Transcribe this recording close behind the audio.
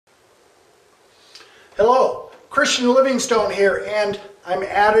Hello, Christian Livingstone here, and I'm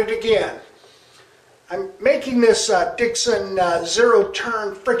at it again. I'm making this Dixon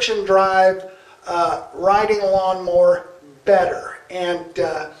zero-turn friction drive riding lawnmower better. And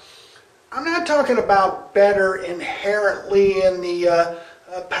I'm not talking about better inherently in the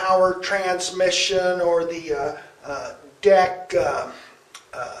power transmission or the deck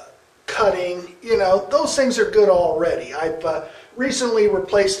cutting. You know, those things are good already. I've recently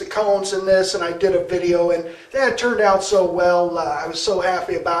replaced the cones in this, and I did a video, and that turned out so well. I was so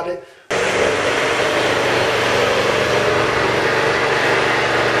happy about it.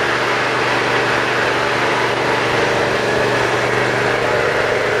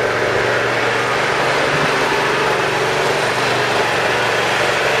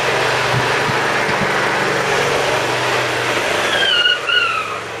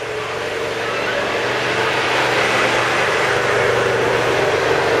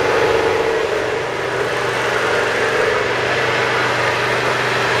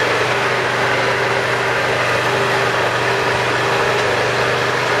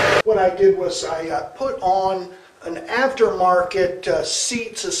 What I did was I put on an aftermarket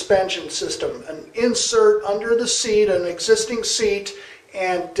seat suspension system, an insert under the seat, an existing seat,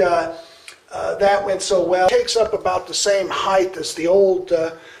 and that went so well. It takes up about the same height as the old,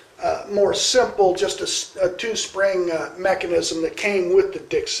 more simple, just a two-spring mechanism that came with the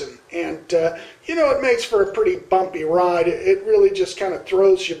Dixon. And, you know, it makes for a pretty bumpy ride. It really just kind of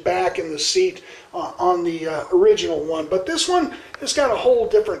throws you back in the seat on the original one. But this one has got a whole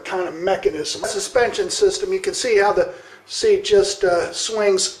different kind of mechanism. Suspension system, you can see how the seat just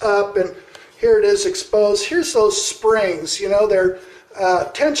swings up, and here it is exposed. Here's those springs. You know, they're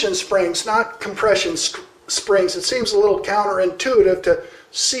tension springs, not compression springs. It seems a little counterintuitive to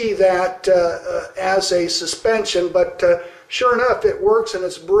see that as a suspension, but sure enough, it works and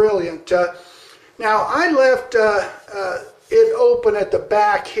it's brilliant. Now, I left it open at the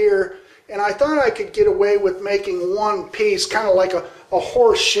back here, and I thought I could get away with making one piece, kind of like a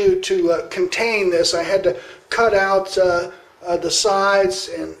horseshoe to contain this. I had to cut out the sides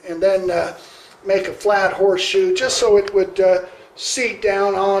and then make a flat horseshoe just so it would seat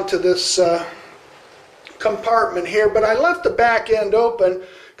down onto this compartment here. But I left the back end open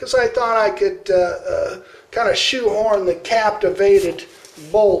because I thought I could kind of shoehorn the captivated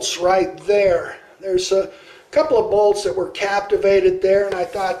bolts right there. There's a couple of bolts that were captivated there, and I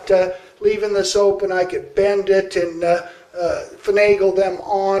thought leaving this open I could bend it and finagle them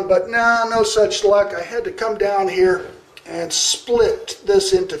on, but no such luck. I had to come down here and split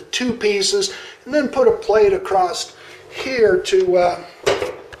this into two pieces and then put a plate across here to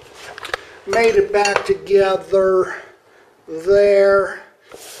made it back together there.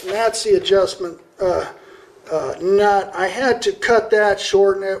 And that's the adjustment nut. I had to cut that,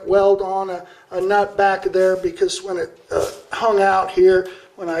 shorten it, weld on a nut back there, because when it hung out here,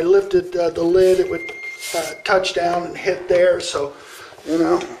 when I lifted the lid, it would touch down and hit there. So, you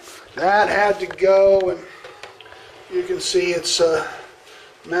know, that had to go, and you can see it's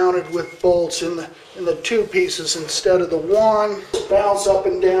mounted with bolts in the two pieces instead of the one. Bounce up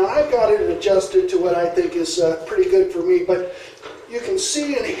and down. I've got it adjusted to what I think is pretty good for me, but you can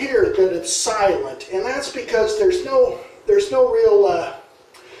see and hear that it's silent, and that's because there's no real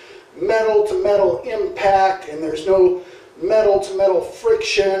metal to metal impact, and there's no metal to metal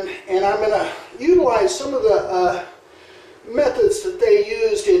friction. And I'm going to utilize some of the methods that they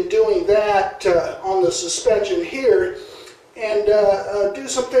used in doing that on the suspension here, and do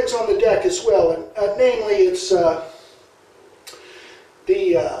some things on the deck as well. And namely, it's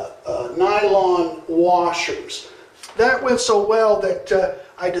the nylon washers. That went so well that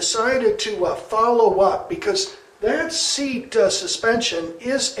I decided to follow up, because that seat suspension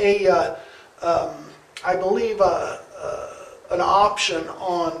is a, I believe, an option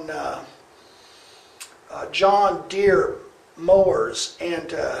on John Deere mowers,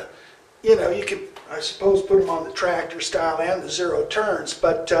 and you know, you can, I suppose, put them on the tractor style and the zero turns,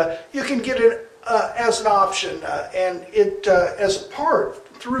 but you can get it as an option, and it as a part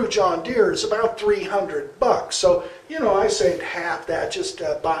through John Deere is about $300. So, you know, I saved half that just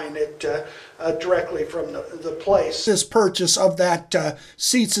buying it directly from the place. This purchase of that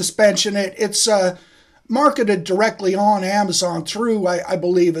seat suspension, it's marketed directly on Amazon through, I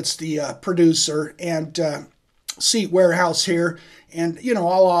believe it's the producer and seat warehouse here. And, you know,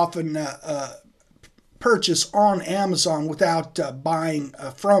 I'll often purchase on Amazon without buying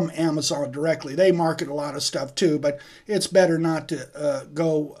from Amazon directly. They market a lot of stuff too, but it's better not to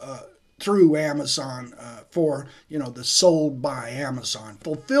go through Amazon for, you know, the sold by Amazon.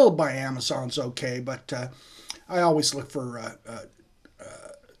 Fulfilled by Amazon's okay, but I always look for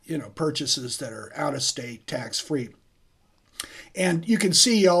purchases that are out of state, tax-free. And you can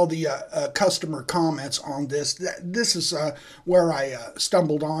see all the customer comments on this. This is where I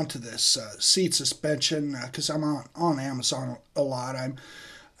stumbled onto this seat suspension because I'm on Amazon a lot.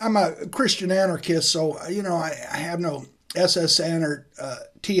 I'm a Christian anarchist, so I have no SSN or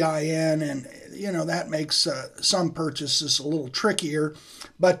TIN, and that makes some purchases a little trickier.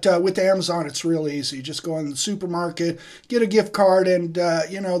 But with Amazon, it's real easy. You just go in the supermarket, get a gift card, and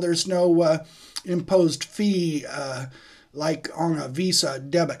there's no imposed fee like on a Visa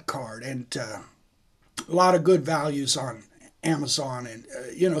debit card, and a lot of good values on Amazon. And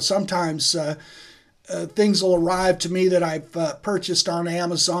sometimes things will arrive to me that I've purchased on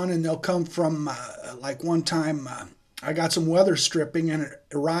Amazon, and they'll come from like one time I got some weather stripping, and it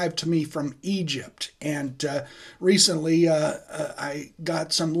arrived to me from Egypt. And recently I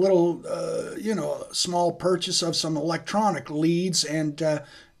got some little small purchase of some electronic leads, and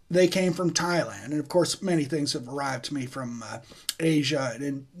they came from Thailand. And of course, many things have arrived to me from Asia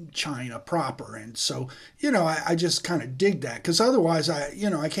and China proper. And so, I just kind of dig that, because otherwise I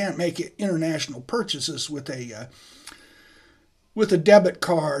can't make international purchases with a debit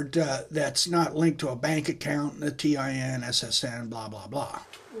card that's not linked to a bank account and a TIN, SSN, blah, blah, blah.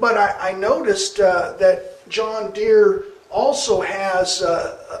 But I noticed that John Deere also has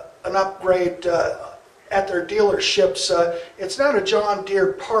an upgrade at their dealerships. It's not a John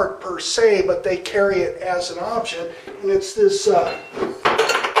Deere part per se, but they carry it as an option, and it's this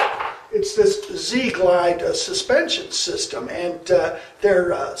Z-Glide suspension system, and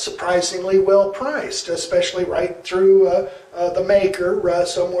they're surprisingly well priced, especially right through the maker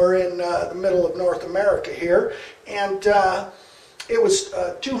somewhere in the middle of North America here. And it was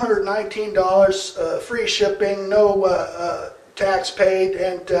 $219, free shipping, no tax paid,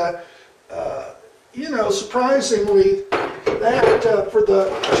 and surprisingly, that for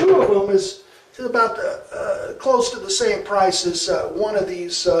the two of them is about close to the same price as one of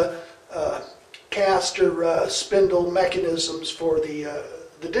these caster spindle mechanisms for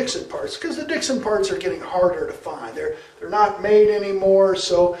the Dixon parts, because the Dixon parts are getting harder to find. They're not made anymore.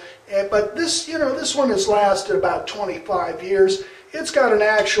 So, but this this one has lasted about 25 years. It's got an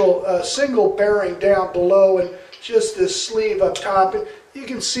actual single bearing down below and just this sleeve up top. You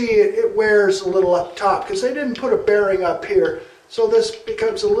can see it wears a little up top because they didn't put a bearing up here. So this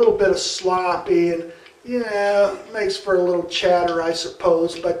becomes a little bit of sloppy, and makes for a little chatter, I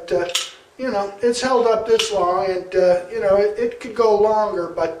suppose. But it's held up this long, and it could go longer.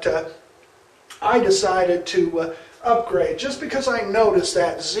 But I decided to upgrade just because I noticed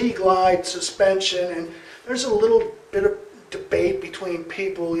that Z-Glide suspension, and there's a little bit of debate between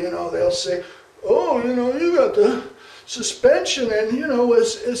people. They'll say, "Oh, you got the suspension, and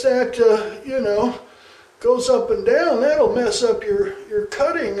is that goes up and down, that'll mess up your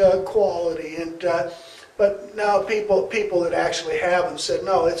cutting quality." And but now people that actually have them said,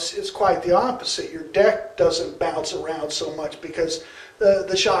 no, it's quite the opposite. Your deck doesn't bounce around so much because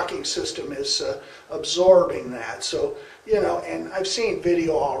the shocking system is absorbing that. So and I've seen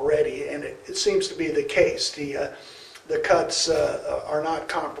video already, and it seems to be the case. The cuts are not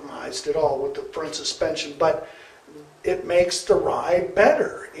compromised at all with the front suspension, but it makes the ride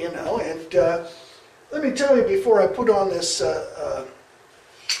better, and let me tell you, before I put on this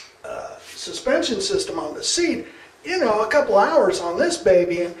suspension system on the seat, a couple hours on this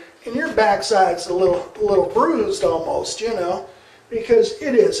baby, and your backside's a little bruised almost, because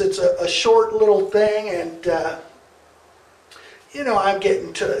it's a short little thing, and I'm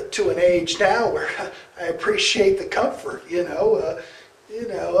getting to an age now where I appreciate the comfort,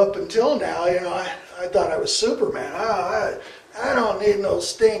 up until now, I thought I was Superman. I don't need no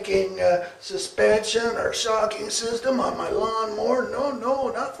stinking suspension or shocking system on my lawnmower. No,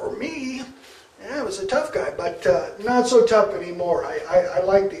 not for me. Yeah, I was a tough guy, but not so tough anymore. I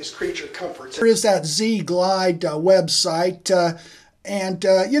like these creature comforts. There is that Z-Glide website, and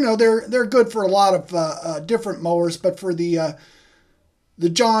they're good for a lot of different mowers, but for the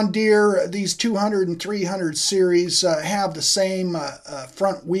John Deere, these 200 and 300 series have the same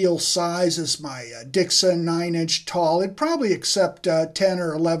front wheel size as my Dixon 9-inch tall. It'd probably accept 10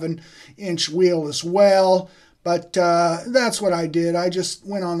 or 11-inch wheel as well, but that's what I did. I just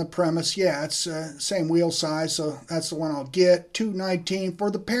went on the premise, yeah, it's same wheel size, so that's the one I'll get. $219 for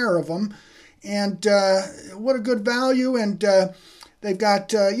the pair of them, and what a good value. And they've got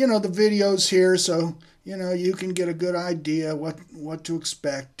the videos here, so you can get a good idea what to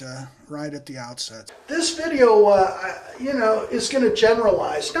expect right at the outset. This video, is going to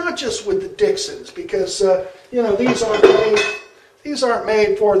generalize, not just with the Dixons, because, these aren't made these aren't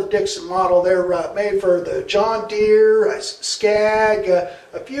made for the Dixon model. They're made for the John Deere, Skag,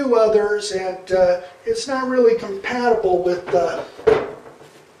 a few others, and it's not really compatible with the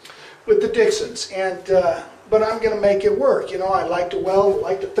Dixons. And but I'm going to make it work. You know, I like to weld, I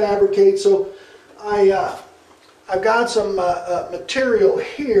like to fabricate, so I've got some material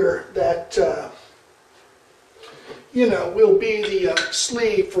here that you know, will be the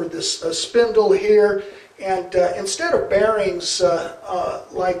sleeve for this spindle here. And instead of bearings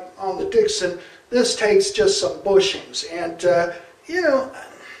like on the Dixon, this takes just some bushings. And, you know,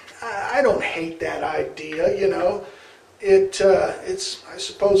 I don't hate that idea, you know. It's, I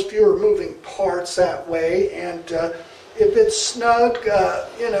suppose, fewer moving parts that way. And if it's snug,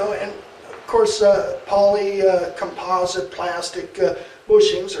 you know, and of course poly composite plastic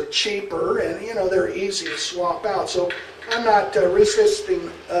bushings are cheaper, and, you know, they're easy to swap out. So I'm not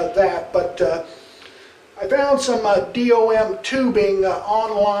resisting that, but I found some DOM tubing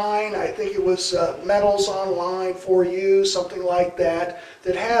online. I think it was Metals Online for You, something like that,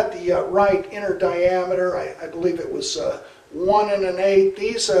 that had the right inner diameter. I believe it was 1 1/8.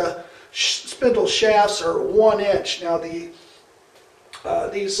 These spindle shafts are 1 inch. Now these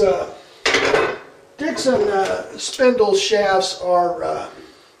Dixon spindle shafts are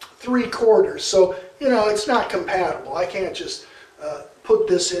 3/4, so you know it's not compatible. I can't just put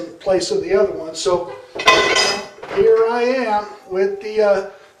this in place of the other one. So here I am with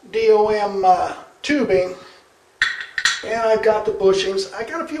the DOM tubing, and I've got the bushings. I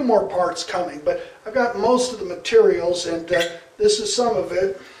got a few more parts coming, but I've got most of the materials, and this is some of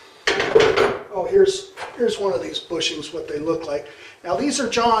it. Oh, here's one of these bushings, what they look like. Now these are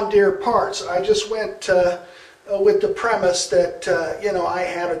John Deere parts. I just went with the premise that you know, I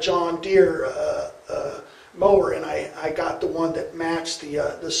had a John Deere mower, and I got the one that matched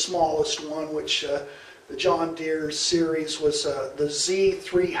the smallest one, which the John Deere series was the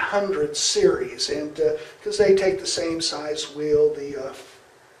Z300 series, and because they take the same size wheel, the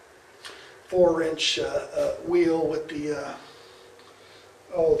 4-inch wheel with the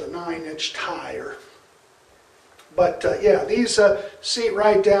 9-inch tire. But yeah, these seat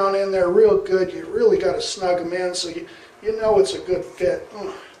right down in there real good. You really got to snug them in so you know it's a good fit.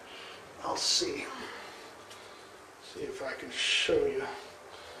 I'll see if I can show you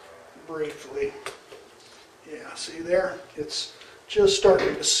briefly. Yeah, see there? It's just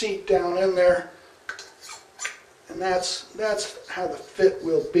starting to seat down in there, and that's how the fit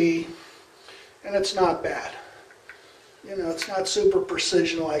will be, and it's not bad. You know, it's not super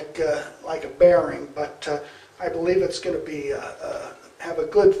precision like a bearing, but I believe it's going to be have a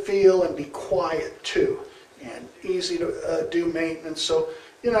good feel and be quiet too, and easy to do maintenance. So,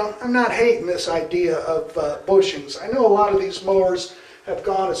 you know, I'm not hating this idea of bushings. I know a lot of these mowers have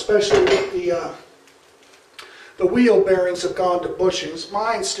gone, especially with the wheel bearings, have gone to bushings.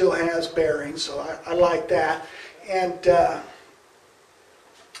 Mine still has bearings, so I like that. And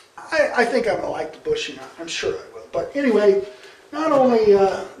I think I'm going to like the bushing. I'm sure I will. But anyway, not only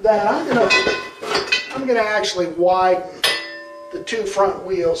that, I'm going to actually widen the 2 front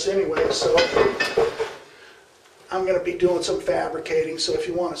wheels anyway, so I'm going to be doing some fabricating, so if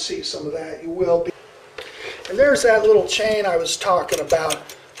you want to see some of that, you will be. And there's that little chain I was talking about.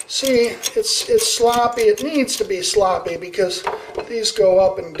 See, it's sloppy. It needs to be sloppy because these go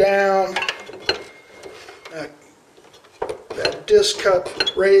up and down. That disc cup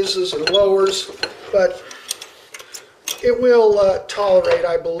raises and lowers, but it will tolerate,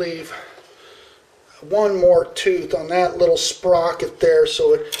 I believe, one more tooth on that little sprocket there,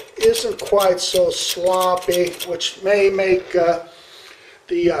 so it isn't quite so sloppy, which may make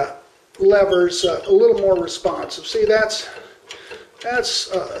the levers a little more responsive. See, that's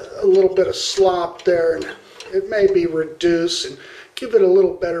a little bit of slop there, and it may be reduced and give it a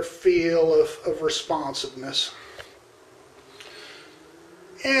little better feel of responsiveness.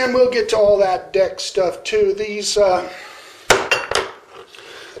 And we'll get to all that deck stuff too. These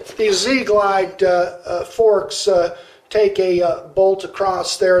Z-Glide forks take a bolt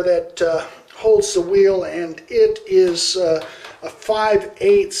across there that holds the wheel, and it is a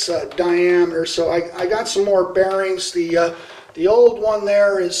 5/8 diameter. So I got some more bearings. The old one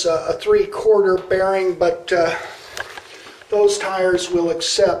there is a 3/4 bearing, but those tires will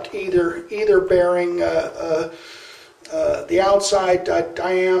accept either bearing. The outside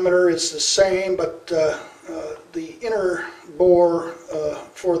diameter is the same, but the inner bore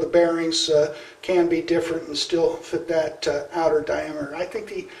for the bearings can be different and still fit that outer diameter. I think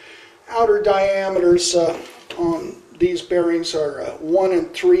the outer diameters on these bearings are 1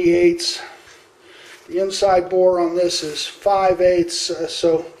 3/8. The inside bore on this is 5/8,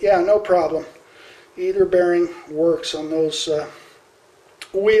 so yeah, no problem. Either bearing works on those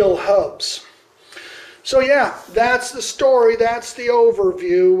wheel hubs. So yeah, that's the story, that's the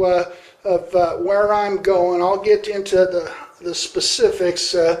overview of where I'm going. I'll get into the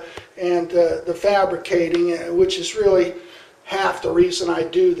specifics and the fabricating, which is really half the reason I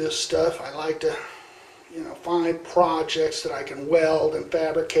do this stuff. I like to, you know, find projects that I can weld and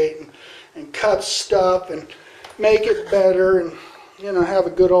fabricate and cut stuff and make it better and, you know, have a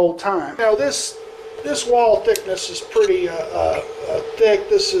good old time. Now this wall thickness is pretty thick.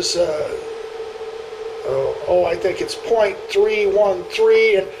 This is I think it's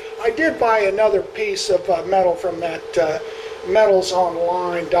 0.313, and I did buy another piece of metal from that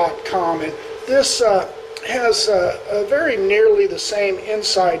metallsonline.com, and this has very nearly the same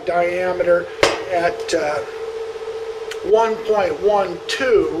inside diameter at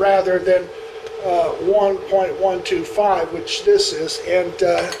 1.12 rather than 1.125, which this is, and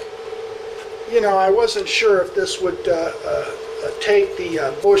you know, I wasn't sure if this would take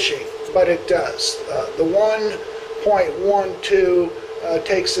the bushing, but it does. The 1.12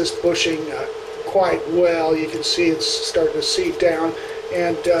 takes this bushing quite well. You can see it's starting to seep down,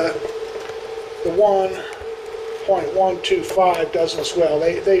 and the 1.125 doesn't as well.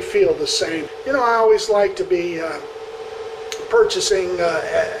 They feel the same. You know, I always like to be purchasing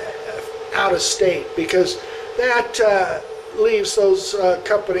out of state, because that leaves those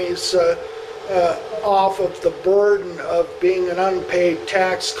companies off of the burden of being an unpaid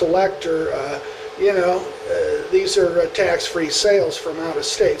tax collector. You know, these are tax-free sales from out of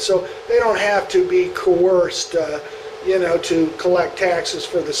state, so they don't have to be coerced, you know, to collect taxes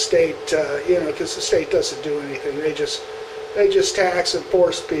for the state, you know, because the state doesn't do anything. They just tax and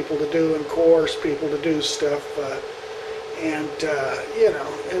force people to do and coerce people to do stuff, and you know,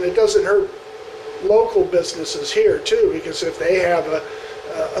 and it doesn't hurt local businesses here too, because if they have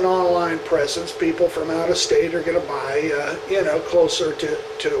an online presence, people from out of state are going to buy, you know, closer to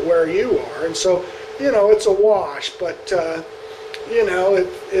where you are, and so, you know, it's a wash. But you know,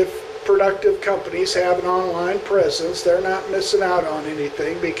 if productive companies have an online presence, they're not missing out on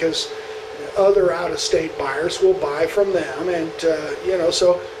anything, because other out-of-state buyers will buy from them, and you know,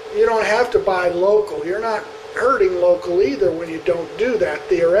 so you don't have to buy local. You're not hurting local either when you don't do that,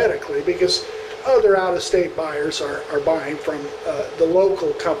 theoretically, because other out-of-state buyers are buying from the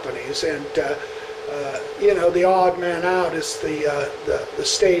local companies, and you know, the odd man out is the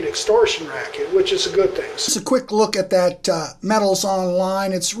state extortion racket, which is a good thing. Just a quick look at that Metals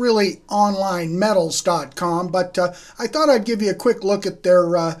Online. It's really onlinemetals.com, but I thought I'd give you a quick look at their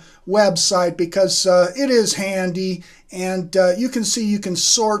website, because it is handy, and you can see you can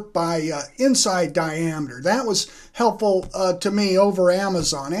sort by inside diameter. That was helpful to me over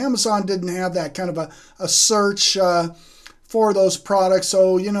Amazon. Amazon didn't have that kind of a search for those products,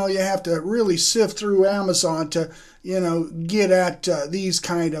 so, you know, you have to really sift through Amazon to, you know, get at these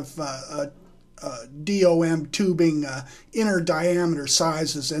kind of DOM tubing inner diameter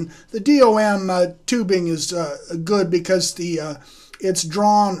sizes. And the DOM tubing is good because it's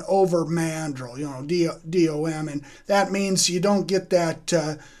drawn over mandrel, you know, DOM, and that means you don't get that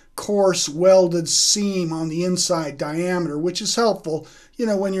coarse welded seam on the inside diameter, which is helpful, you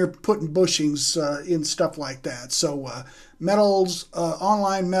know, when you're putting bushings in stuff like that. So Metals,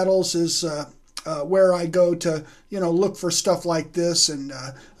 Online Metals is where I go to, you know, look for stuff like this. And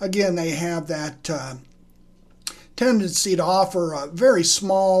again, they have that tendency to offer very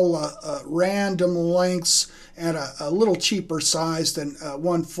small random lengths at a little cheaper size than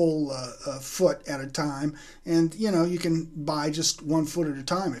 1 full foot at a time. And, you know, you can buy just 1 foot at a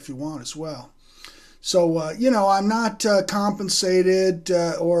time if you want as well. So, you know, I'm not compensated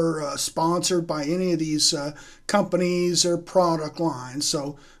or sponsored by any of these companies or product lines.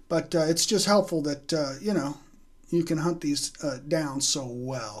 So, but it's just helpful that, you know, you can hunt these down so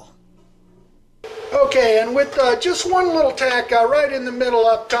well. Okay, and with just one little tack right in the middle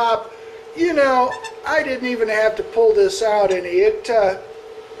up top, you know, I didn't even have to pull this out any.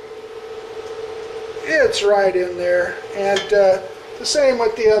 It's right in there, and the same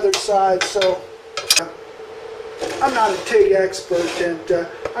with the other side. So I'm not a TIG expert, and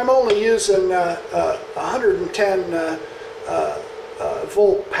I'm only using 110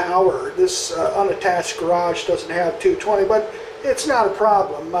 volt power. This unattached garage doesn't have 220, but it's not a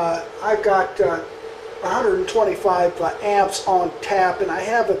problem. I've got 125 amps on tap, and I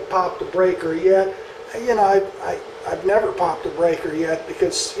haven't popped a breaker yet. You know, I've never popped a breaker yet,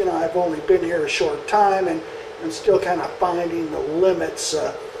 because, you know, I've only been here a short time, and I'm still kind of finding the limits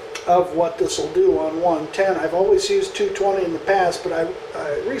of what this will do on 110. I've always used 220 in the past, but I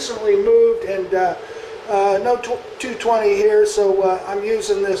recently moved, and no 220 here, so I'm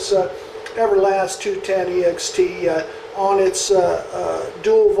using this Everlast 210 EXT on its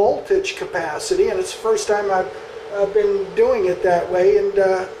dual voltage capacity, and it's the first time I've been doing it that way, and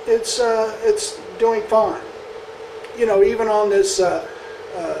it's doing fine. You know, even on this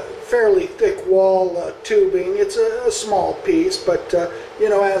fairly thick wall tubing, it's a small piece, but you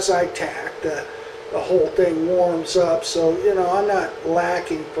know, as I tack, the whole thing warms up, so you know, I'm not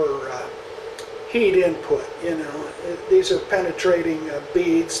lacking for heat input. You know, these are penetrating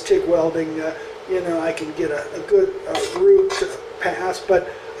beads, TIG welding. You know, I can get a good root pass, but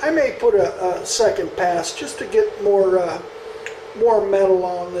I may put a second pass just to get more metal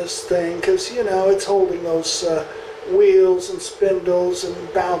on this thing, because you know, it's holding those wheels and spindles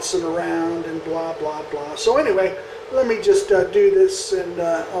and bouncing around and blah blah blah. So anyway, let me just do this, and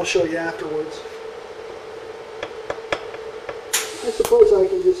I'll show you afterwards. I suppose I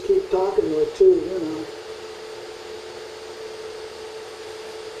can just keep talking to it too, you know.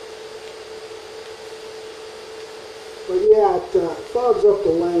 But yeah, it fogs up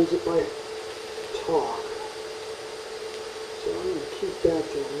the lens if I talk. So I'm going to keep that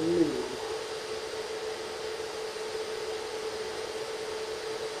to a minimum.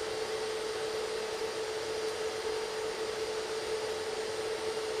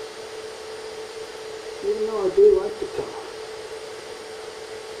 Even though I do like to talk.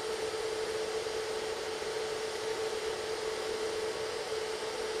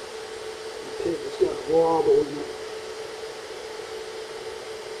 The table's got a wobble in it.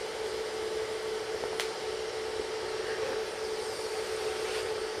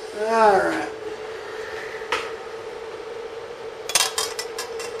 Alright.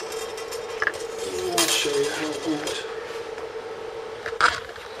 I'll show you how it went.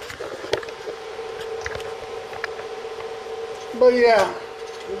 But yeah,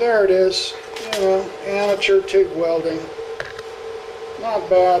 there it is. You know, amateur TIG welding. Not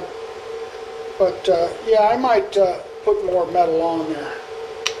bad. But yeah, I might put more metal on there.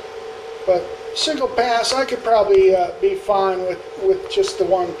 But single pass, I could probably be fine with just the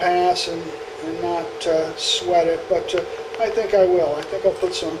one pass and not sweat it. But I think I will. I think I'll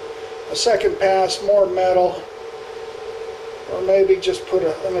put a second pass, more metal. Or maybe just put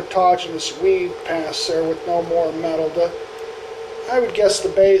an autogenous weave pass there with no more metal. I would guess the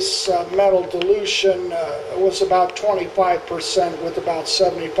base metal dilution was about 25% with about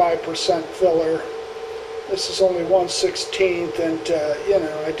 75% filler. This is only 1/16, and you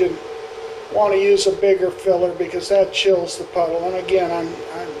know, I didn't want to use a bigger filler because that chills the puddle. And again, I'm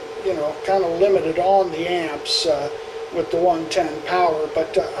you know, kind of limited on the amps with the 110 power,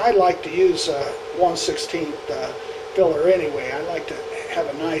 but I like to use 1/16 filler anyway. I like to have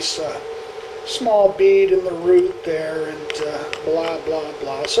a nice small bead in the root there, and blah blah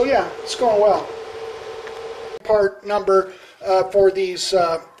blah. So yeah, it's going well. Part number for these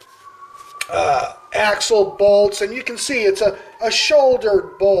axle bolts, and you can see it's a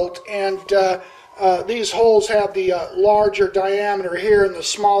shouldered bolt, and these holes have the larger diameter here and the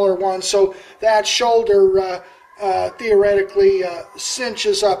smaller one, so that shoulder theoretically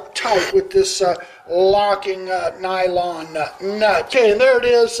cinches up tight with this locking nylon nut. Okay, and there it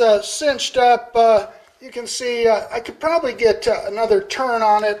is, cinched up. You can see I could probably get another turn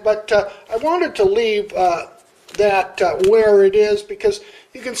on it, but I wanted to leave that where it is, because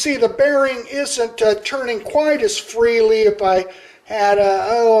you can see the bearing isn't turning quite as freely. If I had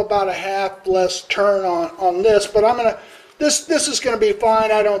about a half less turn on this, but I'm gonna this is going to be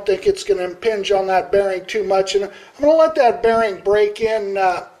fine. I don't think it's going to impinge on that bearing too much, and I'm going to let that bearing break in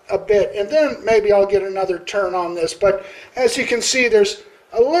a bit, and then maybe I'll get another turn on this. But as you can see, there's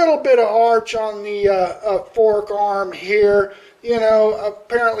a little bit of arch on the fork arm here. You know,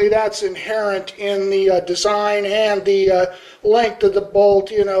 apparently that's inherent in the design and the length of the bolt.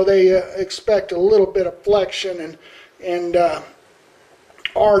 You know, they expect a little bit of flexion and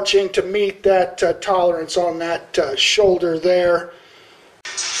arching to meet that tolerance on that shoulder there.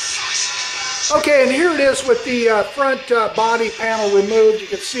 Okay, and here it is with the front body panel removed. You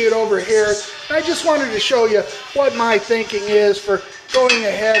can see it over here. I just wanted to show you what my thinking is for going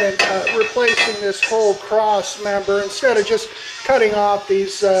ahead and replacing this whole cross member instead of just cutting off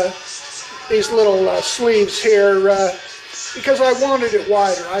these little sleeves here, because I wanted it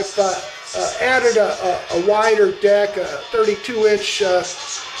wider. I've added a wider deck, a 32-inch,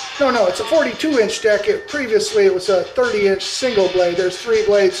 no, it's a 42-inch deck. Previously it was a 30-inch single blade. There's 3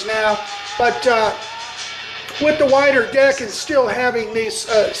 blades now, but with the wider deck and still having these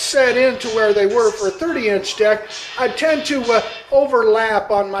set into where they were for a 30-inch deck, I tend to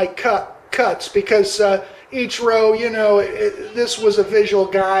overlap on my cuts, because each row, you know, this was a visual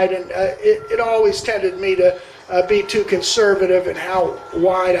guide, and it always tended me to be too conservative in how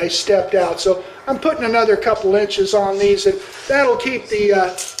wide I stepped out. So I'm putting another couple inches on these, and that'll keep the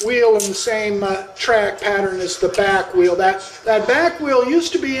wheel in the same track pattern as the back wheel. That back wheel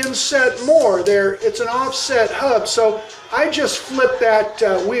used to be inset more. It's an offset hub, so I just flip that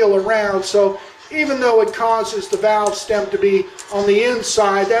wheel around. So even though it causes the valve stem to be on the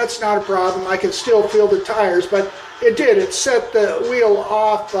inside, that's not a problem. I can still feel the tires, but it did. It set the wheel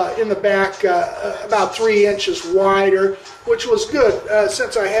off in the back about 3 inches wider, which was good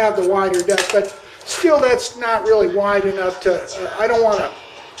since I have the wider deck, but still that's not really wide enough to, I don't want to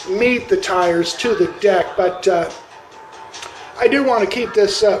meet the tires to the deck, but I do want to keep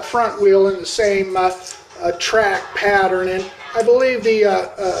this front wheel in the same track pattern, and I believe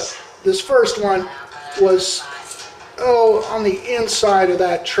this first one was on the inside of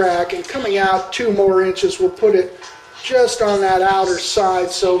that track, and coming out 2 more inches will put it just on that outer side,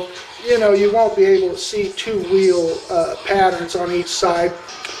 so you won't be able to see 2 wheel patterns on each side.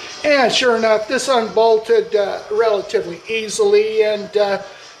 And sure enough, this unbolted relatively easily, and it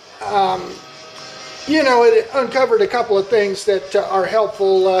uncovered a couple of things that are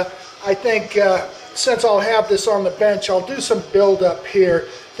helpful. I think since I'll have this on the bench, I'll do some build-up here.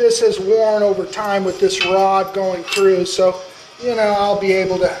 This has worn over time with this rod going through, so I'll be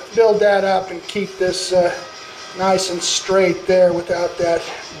able to build that up and keep this nice and straight there without that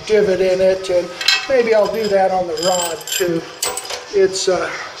divot in it, and maybe I'll do that on the rod too. It's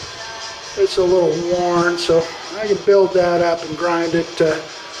a little worn, so I can build that up and grind it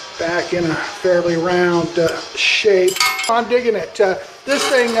back in a fairly round shape. I'm digging it. This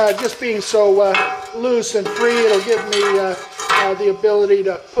thing just being so loose and free, it'll give me the ability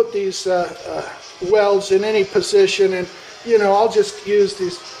to put these welds in any position, and I'll just use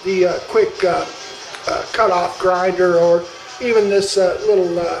the quick cut-off grinder, or even this little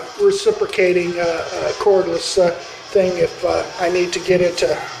reciprocating cordless thing if I need to get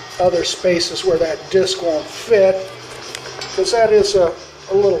into other spaces where that disc won't fit, because that is a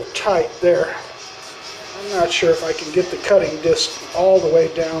little tight there. I'm not sure if I can get the cutting disc all the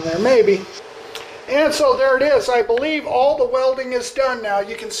way down there, maybe. And so there it is. I believe all the welding is done now.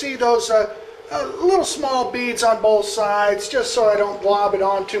 You can see those little small beads on both sides, just so I don't glob it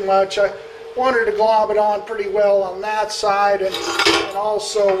on too much. I wanted to glob it on pretty well on that side, and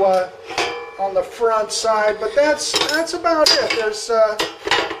also on the front side, but that's about it. There's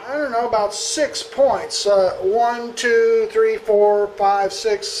I don't know, about 6 points. 1, 2, 3, 4, 5,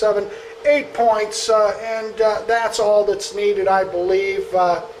 6, 7, 8 points, and that's all that's needed, I believe.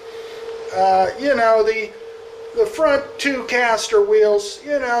 The front 2 caster wheels,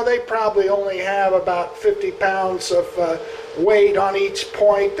 they probably only have about 50 pounds of weight on each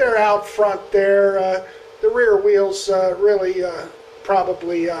point. They're out front there. The rear wheels really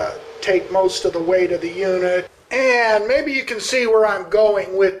probably take most of the weight of the unit. And maybe you can see where I'm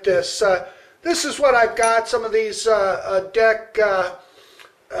going with this. This is what I've got, some of these deck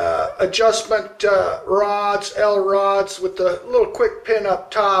adjustment rods, L rods with the little quick pin up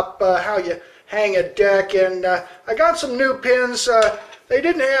top, how you hang a deck. And I got some new pins. They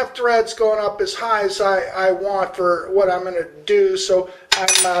didn't have threads going up as high as I want for what I'm going to do, so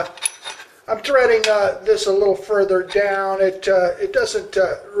I'm threading this a little further down. It doesn't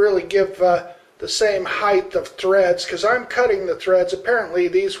really give the same height of threads, because I'm cutting the threads. Apparently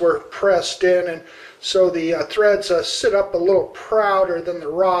these were pressed in, and so the threads sit up a little prouder than the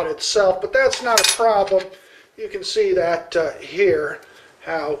rod itself, but that's not a problem. You can see that here,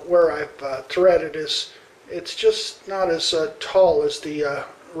 where I've threaded it's just not as tall as the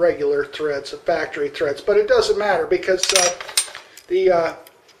regular threads, the factory threads, but it doesn't matter, because the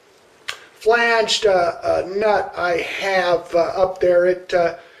flanged nut I have up there,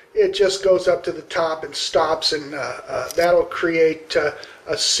 it just goes up to the top and stops, and that'll create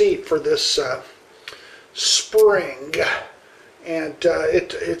a seat for this spring, and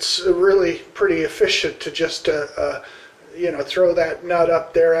it's really pretty efficient to just throw that nut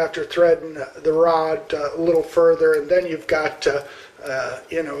up there after threading the rod a little further, and then you've got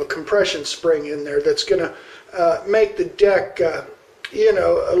a compression spring in there that's going to make the deck a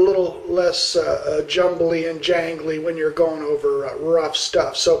little less jumbly and jangly when you're going over rough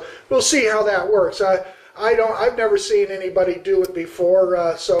stuff. So we'll see how that works. I've never seen anybody do it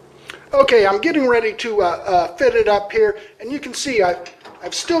before. So okay, I'm getting ready to fit it up here, and you can see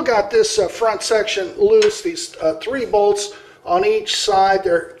I've still got this front section loose. These 3 bolts on each side.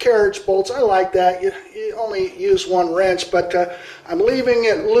 They're carriage bolts. I like that. You only use 1 wrench, but I'm leaving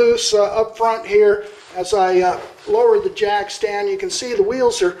it loose up front here. As I lower the jack stand, you can see the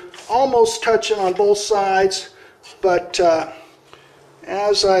wheels are almost touching on both sides, but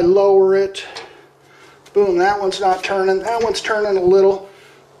as I lower it, Boom, that one's not turning. That one's turning a little.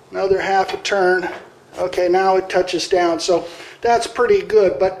 Another half a turn. Okay, now it touches down. So that's pretty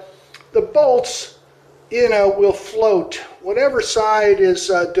good. But the bolts, you know, will float. Whatever side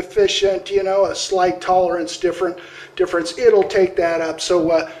is deficient, you know, a slight tolerance difference, it'll take that up.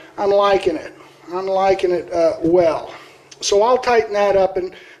 So I'm liking it. I'm liking it well. So I'll tighten that up,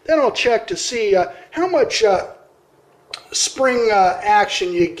 and then I'll check to see how much spring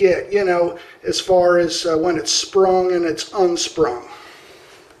action you get, you know, as far as when it's sprung and it's unsprung.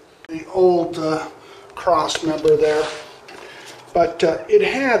 The old cross member there, but it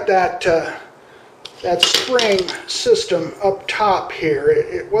had that spring system up top here.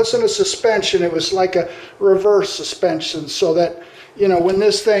 It wasn't a suspension, it was like a reverse suspension, so that, you know, when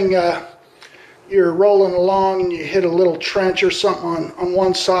this thing you're rolling along and you hit a little trench or something on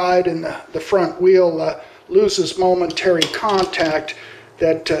one side and the front wheel loses momentary contact,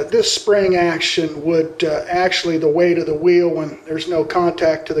 that this spring action would actually, the weight of the wheel when there's no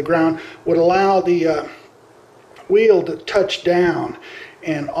contact to the ground, would allow the wheel to touch down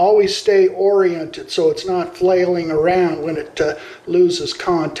and always stay oriented so it's not flailing around when it loses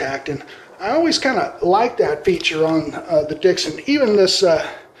contact. And I always kind of like that feature on the Dixon. Even this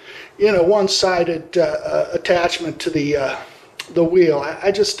you know, one-sided attachment to the wheel.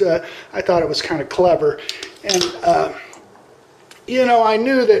 I thought it was kind of clever. And you know, I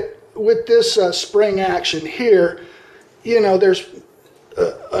knew that with this spring action here, you know, there's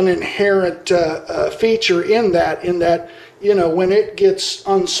an inherent feature in that, you know, when it gets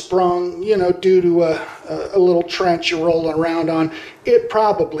unsprung, you know, due to a little trench you're rolling around on, it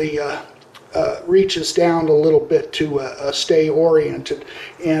probably reaches down a little bit to stay oriented.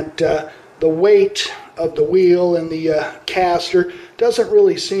 And the weight of the wheel and the caster doesn't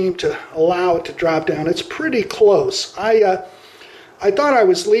really seem to allow it to drop down. It's pretty close. I thought I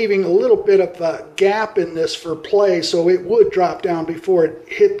was leaving a little bit of a gap in this for play so it would drop down before it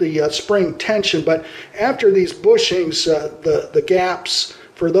hit the spring tension, but after these bushings, the gaps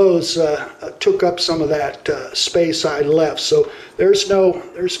for those took up some of that space I left. So there's no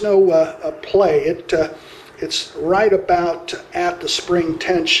play. It's right about at the spring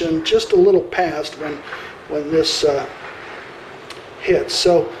tension, just a little past when this hits.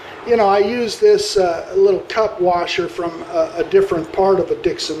 So, you know, I use this little cup washer from a different part of a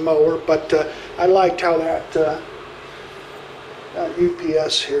Dixon mower, but I liked how that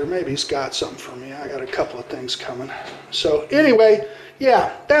UPS here, maybe he's got something for me. I got a couple of things coming. So anyway,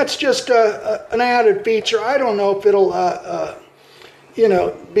 yeah, that's just an added feature. I don't know if it'll, you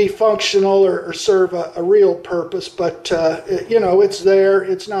know, be functional or serve a real purpose, but, you know, it's there.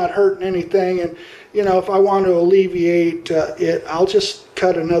 It's not hurting anything. And, you know, if I want to alleviate it, I'll just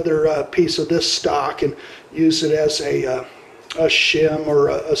cut another piece of this stock and use it as a shim or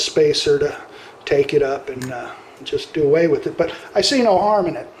a spacer to take it up and just do away with it. But I see no harm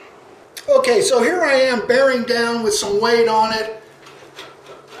in it. Okay, so here I am bearing down with some weight on it.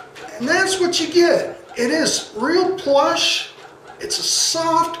 And that's what you get. It is real plush. It's a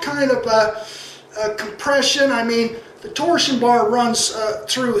soft kind of compression. I mean, the torsion bar runs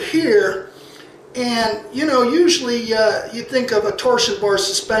through here. And, you know, usually you think of a torsion bar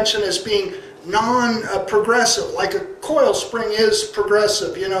suspension as being non-progressive, like a coil spring is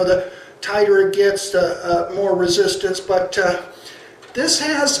progressive. You know, the tighter it gets, the more resistance. But this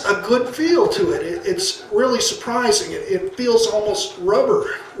has a good feel to it. It's really surprising. It feels almost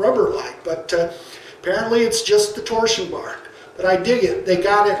rubber-like. But apparently it's just the torsion bar. But I dig it. They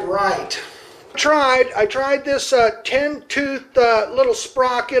got it right. I tried this 10-tooth little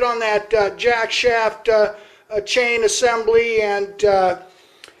sprocket on that jack shaft chain assembly, and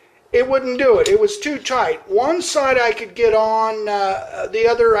it wouldn't do it. It was too tight. One side I could get on, the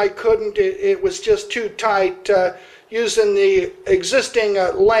other I couldn't. It was just too tight using the existing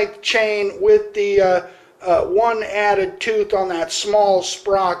length chain with the one added tooth on that small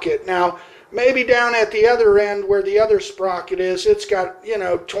sprocket. Now, maybe down at the other end where the other sprocket is, it's got, you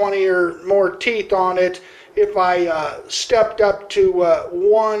know, 20 or more teeth on it. If I stepped up to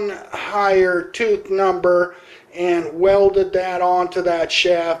one higher tooth number and welded that onto that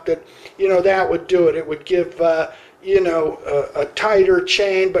shaft, that, you know, that would do it. It would give, you know, a tighter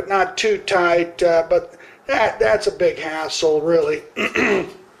chain, but not too tight. But that's a big hassle, really. And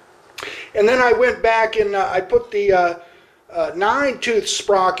then I went back and I put the 9-tooth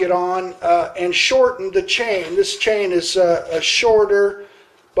sprocket on and shortened the chain. This chain is shorter,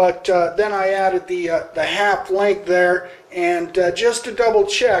 but then I added the half length there, and just to double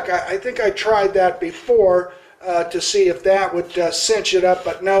check, I think I tried that before to see if that would cinch it up,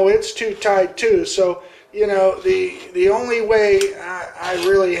 but no, it's too tight too. So, you know, the only way I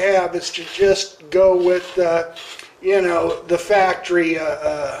really have is to just go with, you know, the factory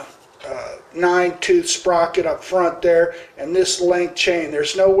 9-tooth sprocket up front there, and this length chain.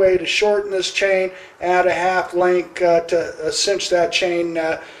 There's no way to shorten this chain, add a half length to cinch that chain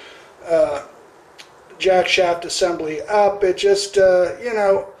jack shaft assembly up. It just, you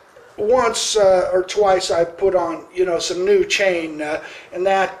know, once or twice I've put on, you know, some new chain, and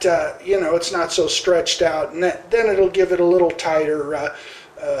that, you know, it's not so stretched out, and then it'll give it a little tighter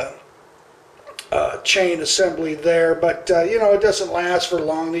chain assembly there, but you know, it doesn't last for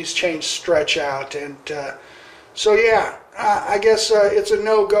long. These chains stretch out, and so yeah, I guess it's a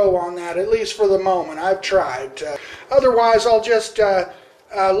no-go on that, at least for the moment. I've tried. Otherwise, I'll just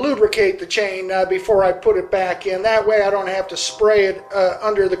lubricate the chain before I put it back in. That way I don't have to spray it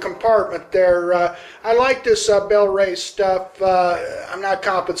under the compartment there. I like this Bell Ray stuff. I'm not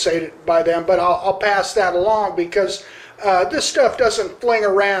compensated by them, but I'll pass that along, because this stuff doesn't fling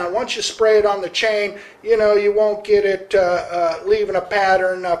around. Once you spray it on the chain, you know, you won't get it leaving a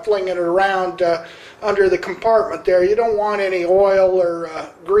pattern, flinging it around under the compartment there. You don't want any oil or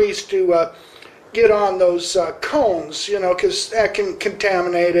grease to get on those cones, you know, because that can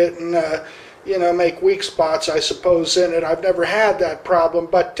contaminate it and, you know, make weak spots, I suppose, in it. I've never had that problem,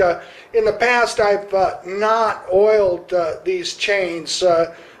 but in the past I've not oiled these chains,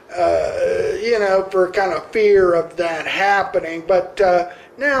 you know, for kind of fear of that happening. But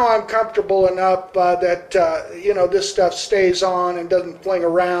now I'm comfortable enough that, you know, this stuff stays on and doesn't fling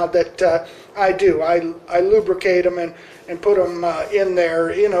around, that I do. I lubricate them and put them in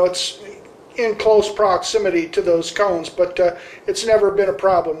there. You know, it's in close proximity to those cones, but it's never been a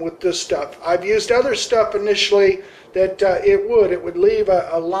problem with this stuff. I've used other stuff initially that it would leave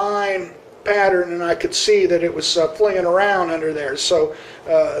a line pattern, and I could see that it was flinging around under there. So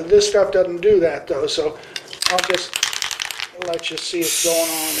this stuff doesn't do that, though, so I'll just let you see it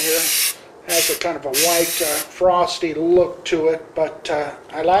going on here. It has a kind of a white frosty look to it, but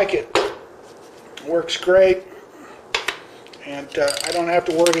I like it. Works great, and I don't have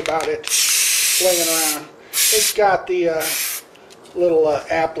to worry about it flinging around. It's got the little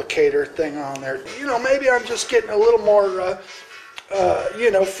applicator thing on there. You know, maybe I'm just getting a little more you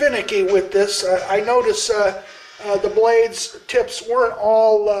know, finicky with this. I notice the blades tips weren't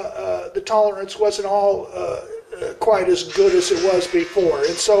all, the tolerance wasn't all quite as good as it was before,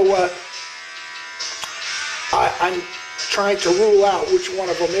 and so I'm trying to rule out which one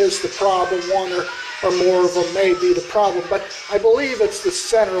of them is the problem. One or more of them may be the problem, but I believe it's the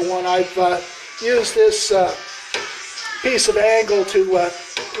center one. I've used this piece of angle to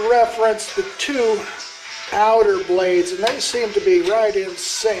reference the two outer blades, and they seem to be right in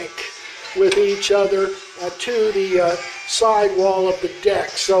sync with each other to the side wall of the deck.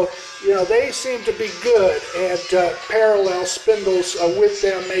 So, you know, they seem to be good, and parallel spindles with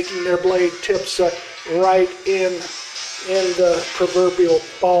them, making their blade tips right in the proverbial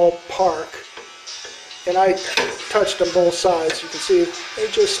ballpark. And I touched them both sides. You can see they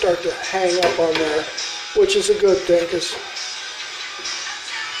just start to hang up on there, which is a good thing, because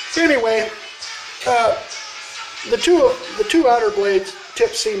anyway, the two outer blades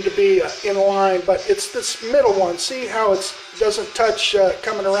tips seem to be in line, but it's this middle one. See how it doesn't touch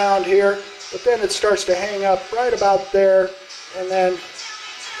coming around here, but then it starts to hang up right about there, and then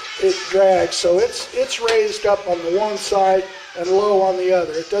it drags. So it's raised up on the one side and low on the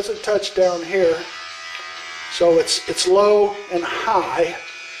other. It doesn't touch down here. So it's low and high,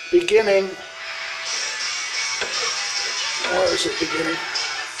 beginning. Where is it beginning?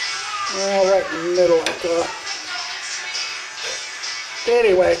 Well, right in the middle, I thought.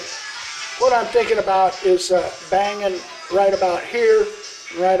 Anyway, what I'm thinking about is banging right about here,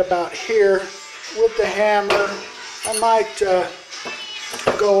 right about here with the hammer. I might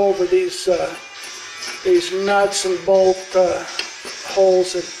go over these nuts and bolt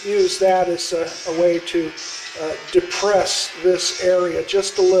holes and use that as a way to depress this area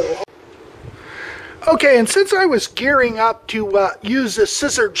just a little. Okay, and since I was gearing up to use a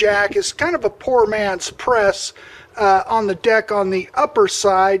scissor jack as kind of a poor man's press on the deck on the upper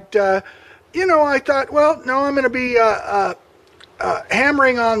side, you know, I thought, well, no, I'm going to be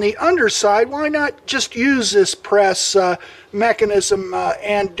hammering on the underside. Why not just use this press mechanism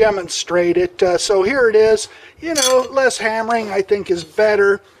and demonstrate it? So here it is. You know, less hammering I think is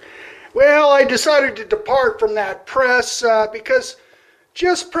better. Well, I decided to depart from that press because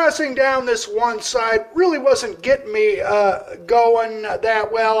just pressing down this one side really wasn't getting me going that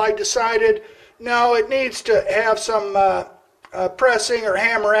well. I decided, no, it needs to have some pressing or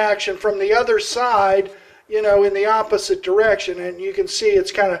hammer action from the other side, you know, in the opposite direction. And you can see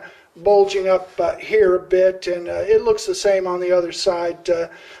it's kind of bulging up here a bit, and it looks the same on the other side,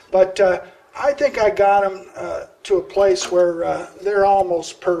 but I think I got them to a place where they're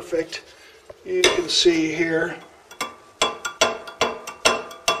almost perfect. You can see here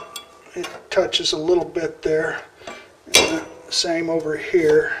it touches a little bit there, and same over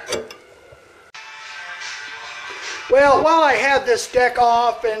here. Well, while I had this deck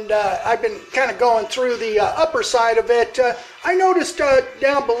off and I've been kind of going through the upper side of it, I noticed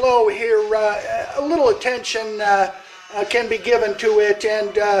down below here a little attention can be given to it.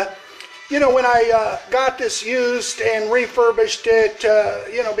 And you know, when I got this used and refurbished it,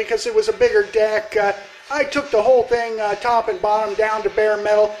 you know, because it was a bigger deck, I took the whole thing top and bottom down to bare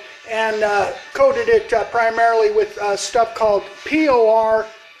metal and coated it primarily with stuff called POR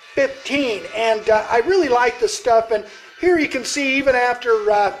 15, and I really like the stuff. And here you can see, even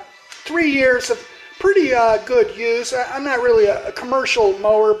after 3 years of pretty good use, I'm not really a commercial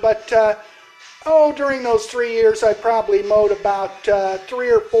mower, but during those 3 years I probably mowed about 3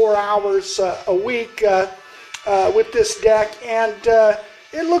 or 4 hours a week with this deck, and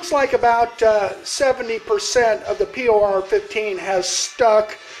it looks like about 70% of the POR 15 has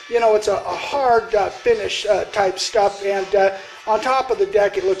stuck. You know, it's a hard finish type stuff, and on top of the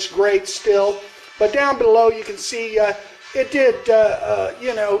deck it looks great still, but down below you can see it did,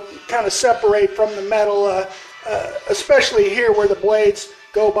 you know, kind of separate from the metal, especially here where the blades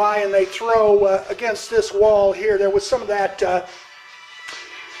go by and they throw against this wall here. There was some of that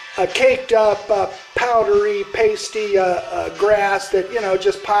caked up, powdery, pasty grass that, you know,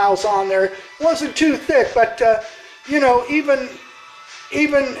 just piles on there. It wasn't too thick, but you know, even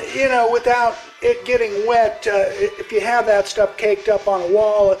you know, without it getting wet, if you have that stuff caked up on a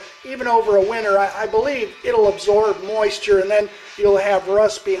wall, even over a winter, I believe it'll absorb moisture, and then you'll have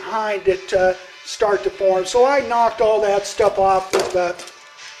rust behind it start to form. So I knocked all that stuff off with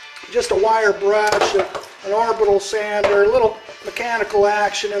just a wire brush, an orbital sander, a little mechanical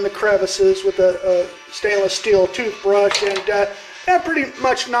action in the crevices with a stainless steel toothbrush, and that pretty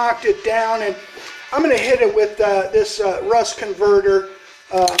much knocked it down. And I'm going to hit it with this rust converter.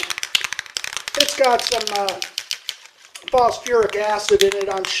 It's got some phosphoric acid in it,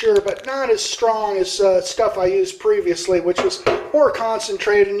 I'm sure, but not as strong as stuff I used previously, which was more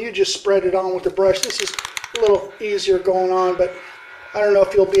concentrated, and you just spread it on with the brush. This is a little easier going on, but I don't know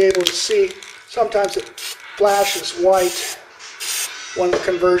if you'll be able to see. Sometimes it flashes white when the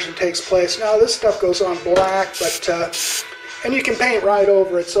conversion takes place. Now this stuff goes on black, but and you can paint right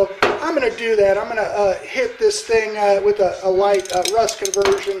over it. So I'm going to do that. I'm going to hit this thing with a light rust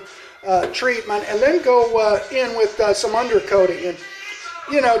conversion treatment, and then go in with some undercoating and,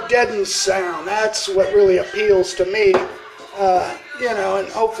 you know, deaden sound. That's what really appeals to me. You know, and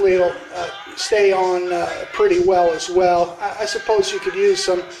hopefully it'll stay on pretty well as well. I suppose you could use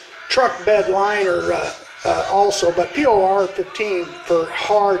some truck bed liner also, but POR 15 for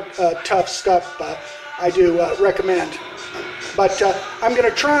hard, tough stuff I do recommend. But I'm going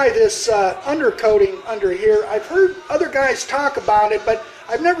to try this undercoating under here. I've heard other guys talk about it, but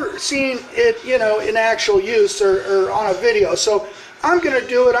I've never seen it, you know, in actual use or on a video. So I'm going to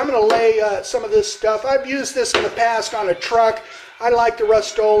do it. I'm going to lay some of this stuff. I've used this in the past on a truck. I like the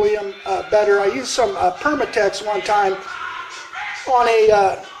Rust-Oleum better. I used some Permatex one time on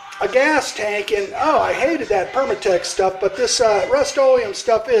a gas tank, and I hated that Permatex stuff, but this Rust-Oleum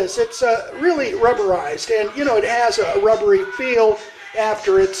stuff it's really rubberized, and you know, it has a rubbery feel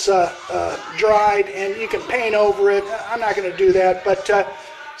after it's dried, and you can paint over it. I'm not going to do that, but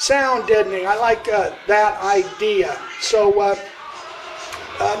sound deadening, I like that idea. So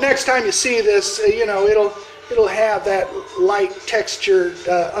next time you see this, you know, it'll have that light textured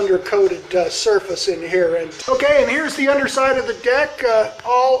undercoated surface in here. And okay, and here's the underside of the deck,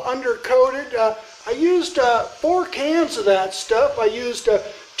 all undercoated. I used 4 cans of that stuff. I used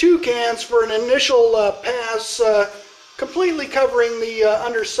 2 cans for an initial pass, completely covering the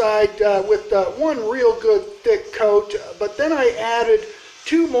underside with one real good thick coat, but then I added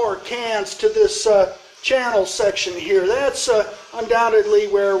 2 more cans to this channel section here. That's undoubtedly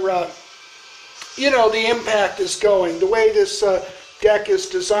where you know, the impact is going. The way this deck is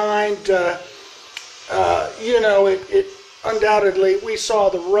designed, you know, it undoubtedly, we saw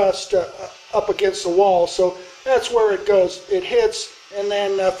the rust up against the wall, so that's where it goes. It hits and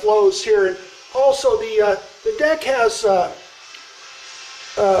then flows here. And also the deck has,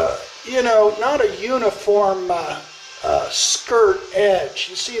 you know, not a uniform skirt edge.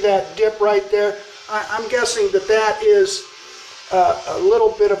 You see that dip right there? I'm guessing that is a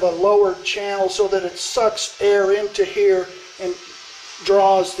little bit of a lowered channel so that it sucks air into here and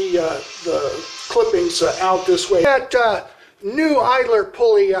draws the clippings out this way. That new idler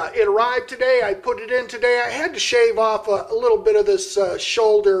pulley. It arrived today. I put it in today. I had to shave off a little bit of this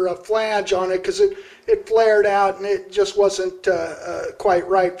shoulder flange on it because it flared out and it just wasn't quite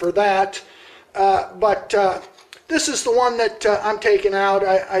right for that. But this is the one that I'm taking out.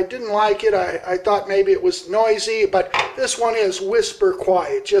 I didn't like it. I thought maybe it was noisy, but this one is whisper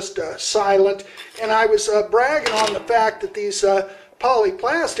quiet, just silent. And I was bragging on the fact that these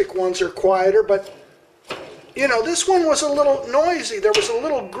polyplastic ones are quieter, but you know, this one was a little noisy. There was a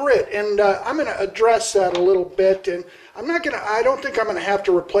little grit, and I'm going to address that a little bit. And I don't think I'm going to have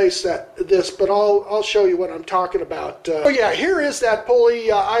to replace this, but I'll show you what I'm talking about. Oh yeah, here is that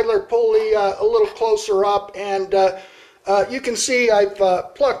pulley, idler pulley, a little closer up, and you can see I've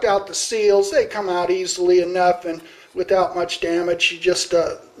plucked out the seals. They come out easily enough and without much damage. You just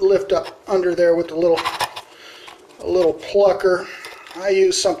lift up under there with a little plucker. I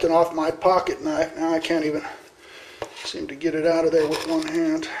use something off my pocket knife. Now I can't even seem to get it out of there with one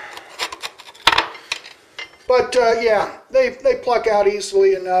hand. But yeah, they pluck out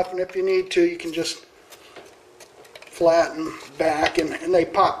easily enough, and if you need to, you can just flatten back, and they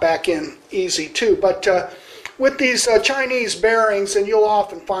pop back in easy too. But with these Chinese bearings, and you'll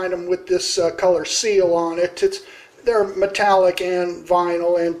often find them with this color seal on it, they're metallic and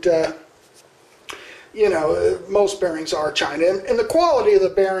vinyl, and you know, most bearings are China, and the quality of the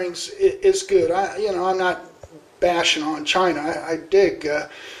bearings is good. I'm not bashing on China. I dig,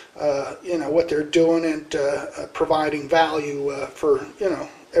 you know, what they're doing and providing value for, you know,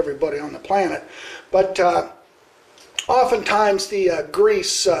 everybody on the planet. But oftentimes the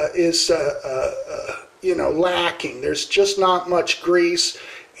grease is, you know, lacking. There's just not much grease,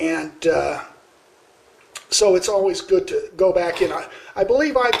 and so it's always good to go back in. I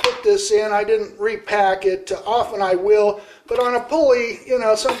believe I put this in. I didn't repack it. Often I will, but on a pulley, you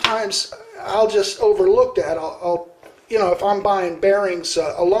know, sometimes I'll just overlook that. I'll you know, if I'm buying bearings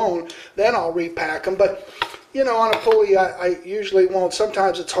alone, then I'll repack them. But you know, on a pulley, I usually won't.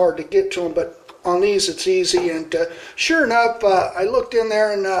 Sometimes it's hard to get to them, but on these it's easy. And sure enough, I looked in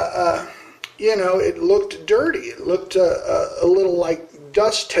there, and you know, it looked dirty. It looked a little like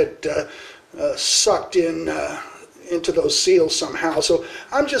dust had sucked in into those seals somehow. So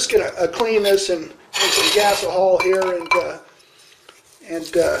I'm just going to clean this and some gasohol here, and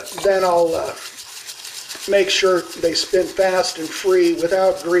then I'll make sure they spin fast and free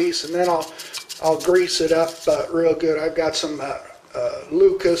without grease, and then I'll grease it up real good. I've got some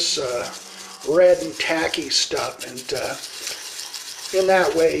Lucas red and tacky stuff, and in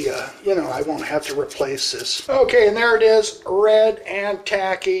that way, you know, I won't have to replace this. Okay, and there it is, red and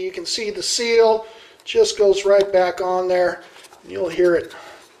tacky. You can see the seal just goes right back on there. You'll hear it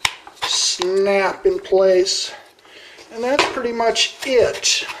snap in place, and that's pretty much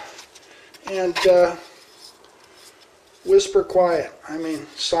it. And whisper quiet. I mean,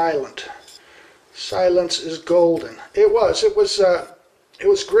 silent. Silence is golden. It was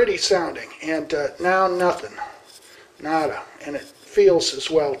gritty sounding, and now nothing, nada, and it feels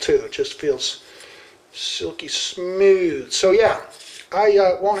as well too. It just feels silky smooth. So yeah,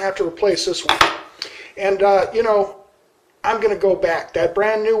 I won't have to replace this one. And you know, I'm going to go back. That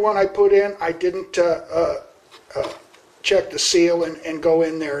brand new one I put in, I didn't check the seal and go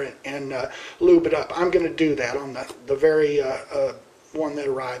in there and lube it up. I'm going to do that on the very one that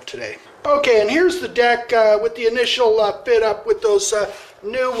arrived today. Okay, and here's the deck with the initial fit up with those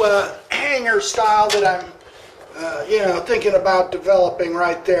new hanger style that I'm you know, thinking about developing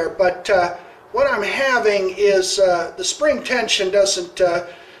right there. But what I'm having is the spring tension doesn't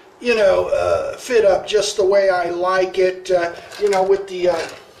you know, fit up just the way I like it. You know, with the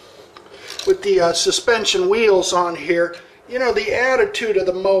suspension wheels on here, you know, the attitude of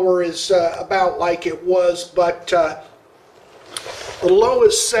the mower is about like it was, but the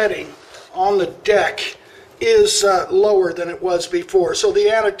lowest setting on the deck is lower than it was before. So the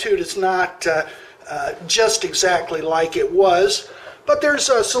attitude is not just exactly like it was, but there's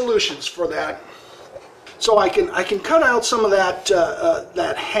solutions for that. So I can cut out some of that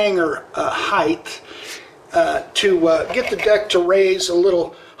that hanger height to get the deck to raise a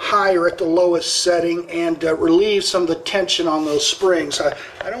little higher at the lowest setting and relieve some of the tension on those springs. I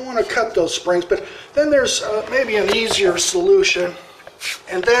don't want to cut those springs, but then there's maybe an easier solution,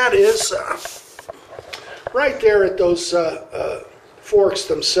 and that is right there at those forks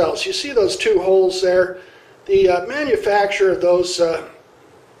themselves. You see those two holes there? The manufacturer of those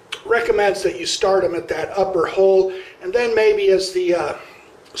recommends that you start them at that upper hole, and then maybe as the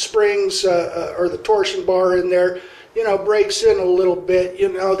springs or the torsion bar in there breaks in a little bit,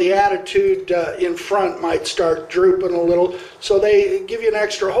 the attitude in front might start drooping a little. So they give you an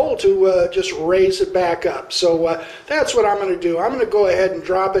extra hole to just raise it back up. So that's what I'm going to do. I'm going to go ahead and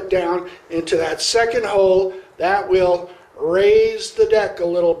drop it down into that second hole. That will raise the deck a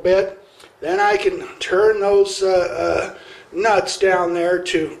little bit. Then I can turn those nuts down there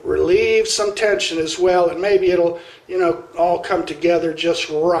to relieve some tension as well, and maybe it'll all come together just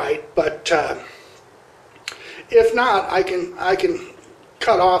right. But if not, I can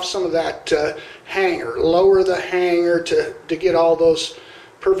cut off some of that hanger, lower the hanger to get all those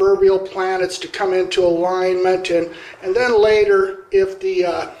proverbial planets to come into alignment, and then later, if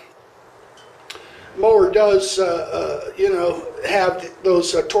the mower does have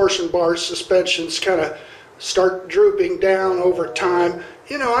those torsion bar suspensions kind of start drooping down over time,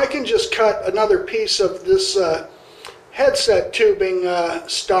 I can just cut another piece of this headset tubing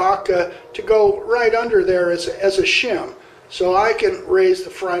stock to go right under there as a shim. So I can raise the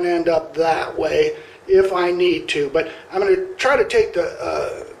front end up that way if I need to. But I'm going to try to take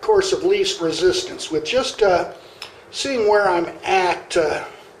the course of least resistance with just seeing where I'm at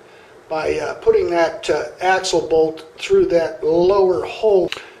by putting that axle bolt through that lower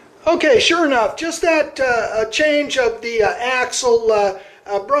hole. Okay, sure enough, just that change of the axle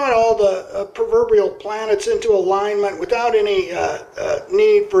brought all the proverbial planets into alignment without any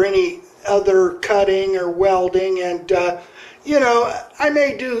need for any other cutting or welding. And I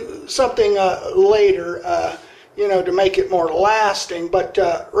may do something later to make it more lasting, but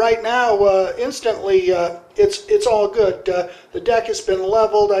right now instantly it's all good. The deck has been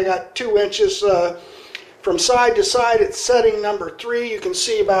leveled. I got 2 inches from side to side at setting number 3. You can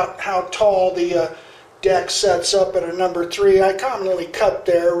see about how tall the deck sets up at a number 3. I commonly cut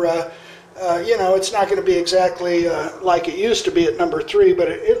there. It's not going to be exactly like it used to be at number 3, but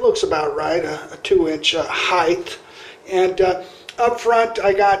it looks about right, a 2-inch height. And up front,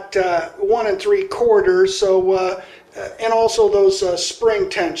 I got 1 3/4. So, and also those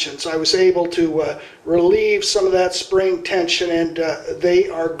spring tensions. I was able to relieve some of that spring tension, and they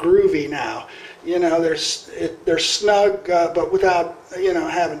are groovy now. They're snug, but without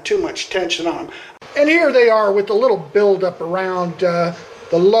having too much tension on them. And here they are with a little buildup around the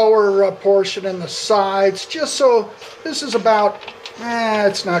lower portion and the sides. Just so this is about,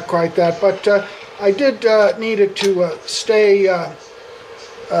 it's not quite that, but I did need it to stay,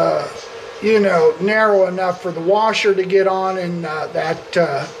 narrow enough for the washer to get on in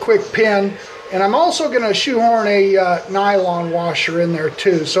that quick pin. And I'm also going to shoehorn a nylon washer in there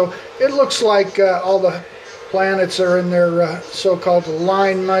too. So it looks like all the planets are in their so-called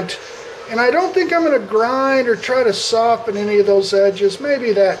alignment. And I don't think I'm going to grind or try to soften any of those edges.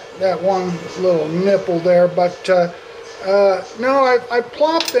 Maybe that one little nipple there. But no, I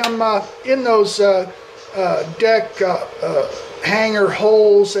plopped them in those deck hanger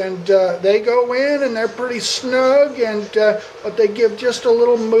holes, and they go in and they're pretty snug, and but they give just a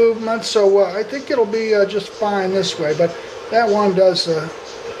little movement, so I think it'll be just fine this way. But that one does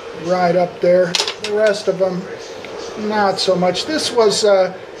right up there. The rest of them not so much. This was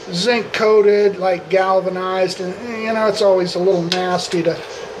zinc coated, like galvanized, and it's always a little nasty to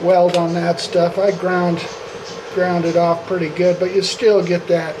weld on that stuff. I ground it off pretty good, but you still get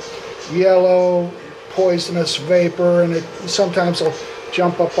that yellow poisonous vapor, and it sometimes will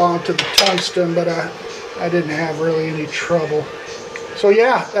jump up onto the tungsten, but I didn't have really any trouble. So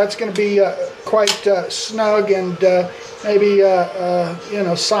yeah, that's going to be quite snug and maybe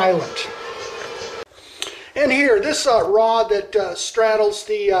silent. And here, this rod that straddles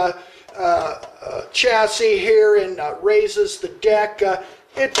the chassis here and raises the deck,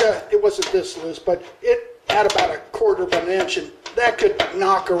 it wasn't this loose, but it had about 1/4 inch, and that could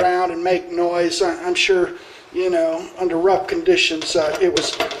knock around and make noise. I'm sure, under rough conditions, it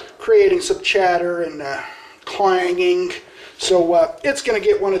was creating some chatter and clanging. So it's going to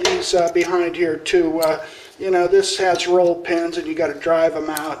get one of these behind here too. This has roll pins, and you got to drive them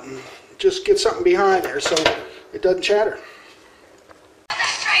out and just get something behind there so it doesn't chatter.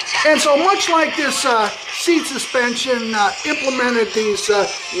 And so much like this seat suspension, implemented these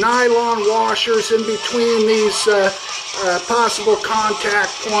nylon washers in between these possible contact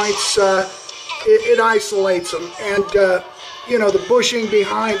points. It isolates them, and the bushing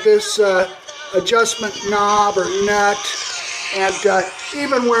behind this adjustment knob or nut, and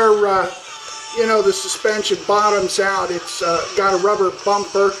even where the suspension bottoms out, it's got a rubber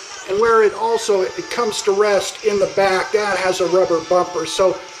bumper, and where it comes to rest in the back, that has a rubber bumper.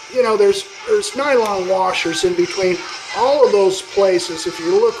 So there's nylon washers in between all of those places. If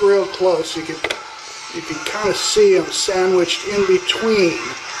you look real close, you can kind of see them sandwiched in between.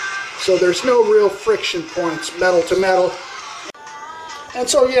 So there's no real friction points, metal to metal. And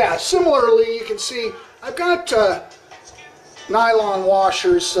so yeah, similarly you can see I've got nylon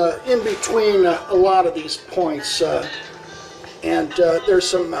washers in between a lot of these points. And there's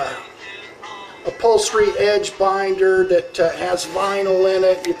some upholstery edge binder that has vinyl in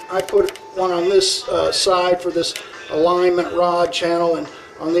it. I put one on this side for this alignment rod channel and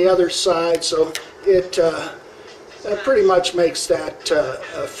on the other side, so it pretty much makes that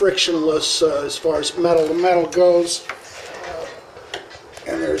frictionless as far as metal to metal goes.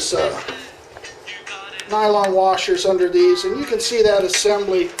 And there's nylon washers under these, and you can see that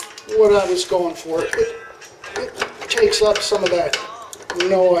assembly, what I was going for. It takes up some of that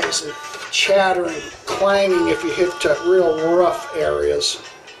noise, chattering, clanging if you hit real rough areas.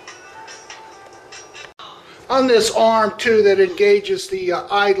 On this arm too that engages the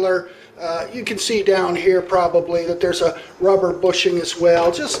idler, you can see down here probably that there's a rubber bushing as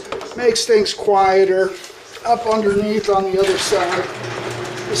well. Just makes things quieter. Up underneath on the other side,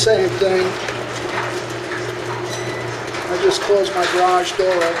 the same thing. I just closed my garage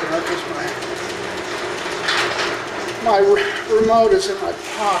door open because my remote is in my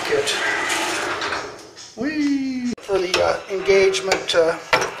pocket. Whee! For the engagement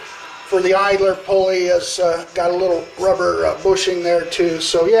for the idler pulley has got a little rubber bushing there too.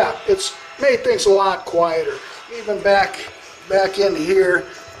 So yeah, it's made things a lot quieter. Even back in here,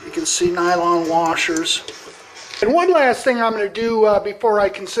 you can see nylon washers. And one last thing I'm going to do before I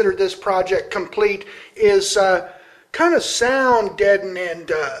consider this project complete is kind of sound deaden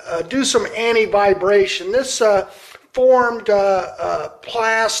and do some anti-vibration. This formed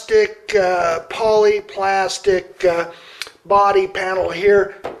plastic, polyplastic body panel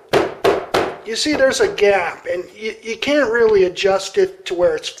here. You see there's a gap, and you can't really adjust it to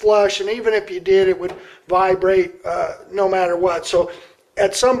where it's flush, and even if you did, it would vibrate no matter what. So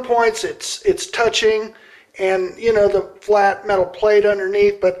at some points it's touching, and you know, the flat metal plate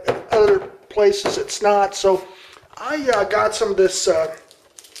underneath, but at other places it's not. So I got some of this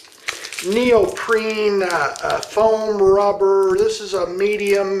neoprene foam rubber. This is a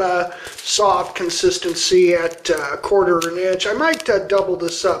medium soft consistency at 1/4 of an inch. I might double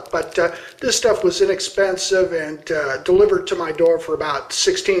this up, but this stuff was inexpensive and delivered to my door for about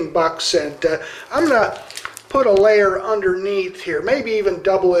 16 bucks, and I'm gonna put a layer underneath here, maybe even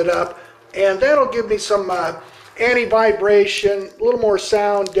double it up, and that'll give me some anti-vibration, a little more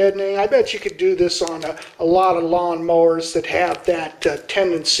sound deadening. I bet you could do this on a lot of lawn mowers that have that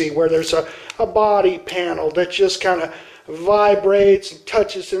tendency where there's a body panel that just kind of vibrates and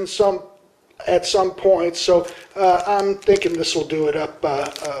touches in at some point. So I'm thinking this will do it up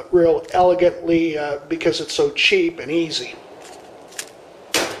real elegantly because it's so cheap and easy.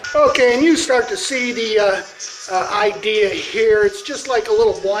 Okay, and you start to see the idea here. It's just like a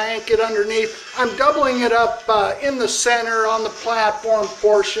little blanket underneath. I'm doubling it up in the center on the platform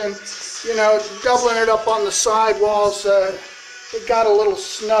portion, you know, doubling it up on the side walls. It got a little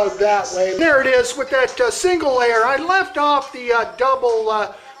snug that way. There it is with that single layer. I left off the double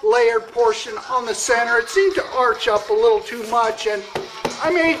layered portion on the center. It seemed to arch up a little too much, and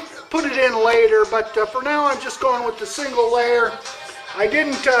I may put it in later, but for now I'm just going with the single layer. I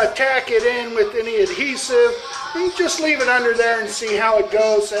didn't tack it in with any adhesive. You just leave it under there and see how it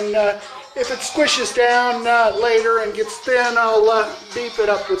goes. And if it squishes down later and gets thin, I'll beef it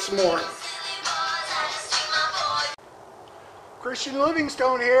up with some more. Christian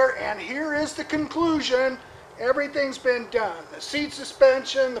Livingstone here, and here is the conclusion. Everything's been done. The seat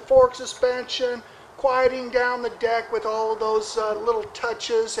suspension, the fork suspension, quieting down the deck with all of those little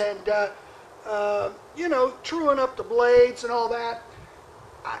touches, and you know, truing up the blades and all that.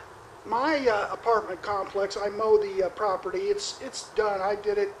 My apartment complex, I mow the property. It's done. I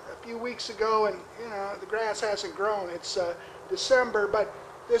did it a few weeks ago, and you know, the grass hasn't grown. It's December, but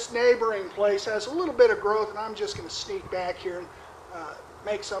this neighboring place has a little bit of growth, and I'm just going to sneak back here and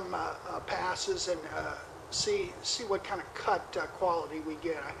make some passes and see what kind of cut quality we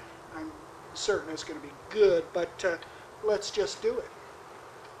get. I'm certain it's going to be good, but let's just do it.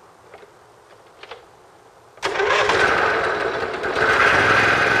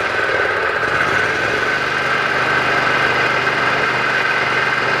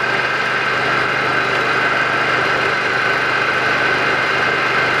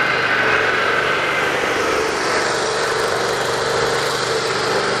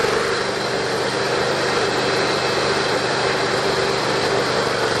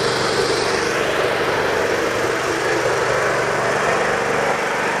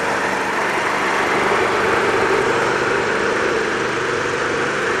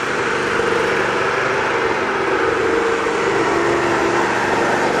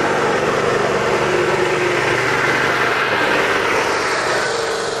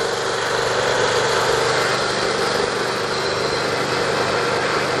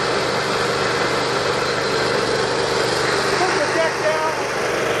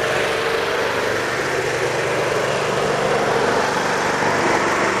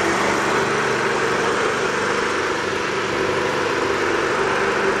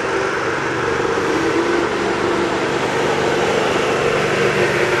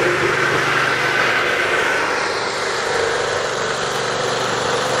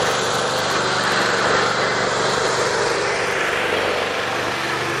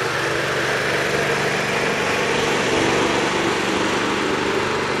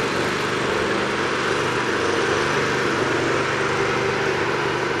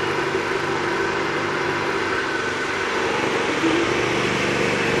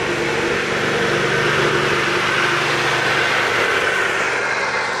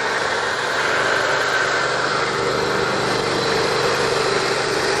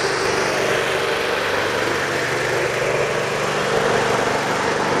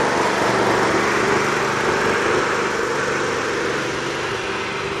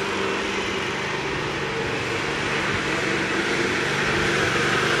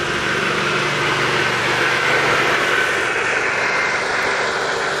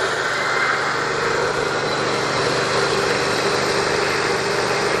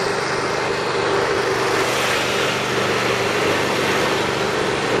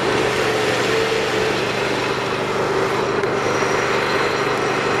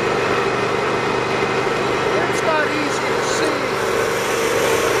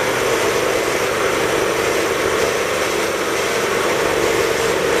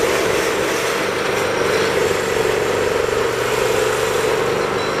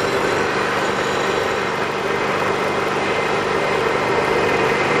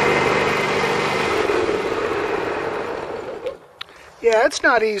 it's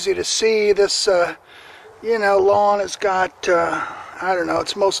not easy to see. This, you know, lawn has got, I don't know,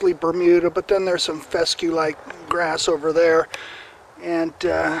 it's mostly Bermuda, but then there's some fescue-like grass over there. And,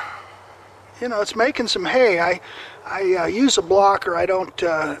 you know, it's making some hay. I use a blocker. I don't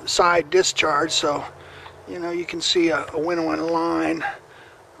side discharge, so, you know, you can see a winnowing line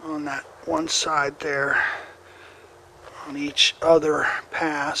on that one side there on each other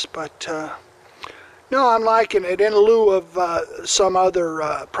pass. But, no, I'm liking it. In lieu of some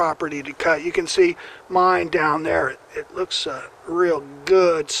other property to cut, you can see mine down there. It looks real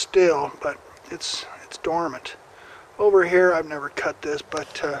good still, but it's dormant. Over here, I've never cut this,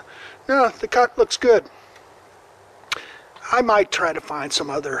 but no, the cut looks good. I might try to find some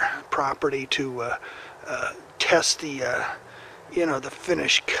other property to test the, you know, the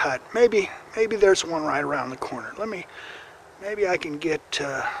finished cut. Maybe there's one right around the corner. Maybe I can get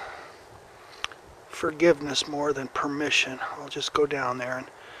forgiveness more than permission. I'll just go down there and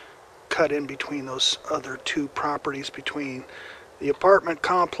cut in between those other two properties, between the apartment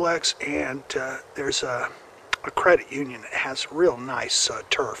complex and there's a credit union that has real nice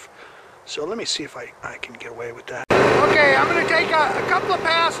turf. So let me see if I can get away with that. Okay, I'm going to take a couple of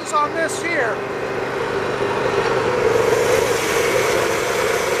passes on this here.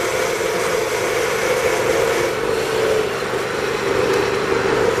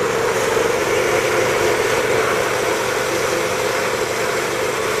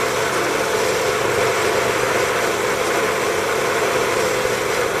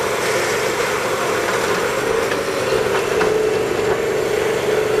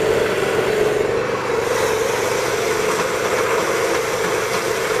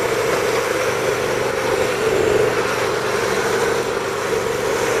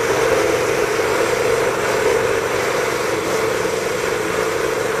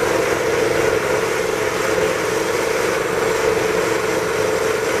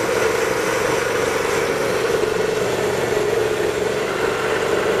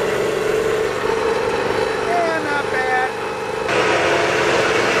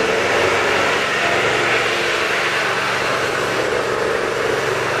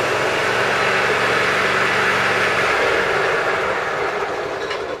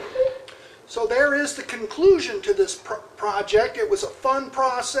 So there is the conclusion to this project. It was a fun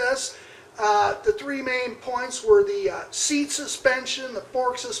process. The three main points were the seat suspension, the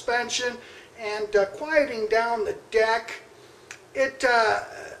fork suspension, and quieting down the deck.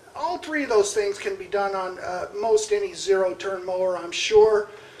 All three of those things can be done on most any zero-turn mower, I'm sure,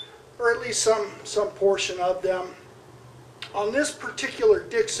 or at least some portion of them. On this particular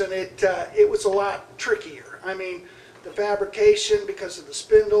Dixon, it was a lot trickier. I mean, the fabrication, because of the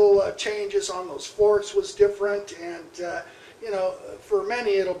spindle changes on those forks, was different, and you know, for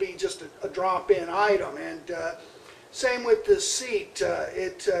many it'll be just a drop-in item. And same with the seat.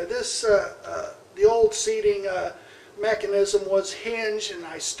 The old seating mechanism was hinged, and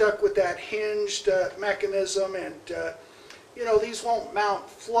I stuck with that hinged mechanism, and you know, these won't mount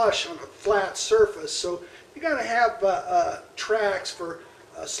flush on a flat surface, so you got to have tracks for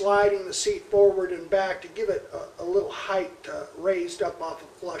sliding the seat forward and back to give it a little height raised up off a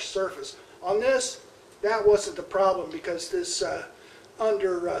flush surface. On this, that wasn't the problem, because this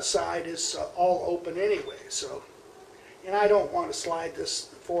underside is all open anyway. So, and I don't want to slide this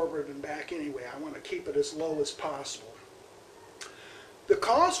forward and back anyway. I want to keep it as low as possible. The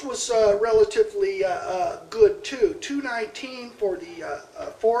cost was relatively good too. $219 for the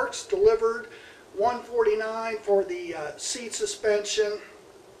forks delivered, $149 for the seat suspension.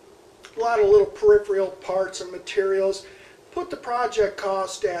 A lot of little peripheral parts and materials. Put the project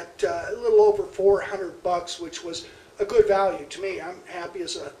cost at a little over $400, which was a good value to me. I'm happy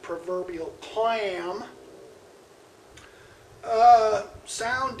as a proverbial clam.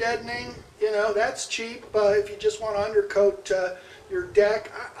 Sound deadening, you know, that's cheap if you just want to undercoat your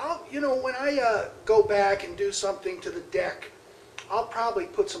deck. You know, when I go back and do something to the deck, I'll probably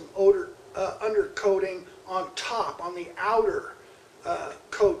put some undercoating on top, on the outer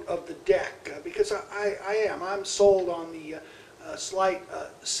coat of the deck, because I'm sold on the slight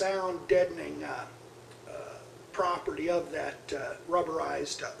sound deadening property of that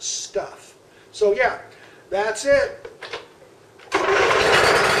rubberized stuff. So yeah, that's it.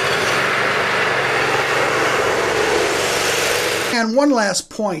 And one last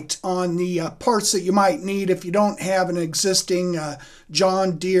point on the parts that you might need if you don't have an existing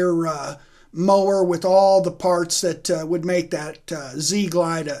John Deere mower with all the parts that would make that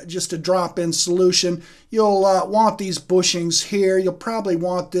Z-Glide just a drop-in solution. You'll want these bushings here. You'll probably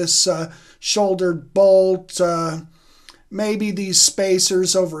want this shouldered bolt, maybe these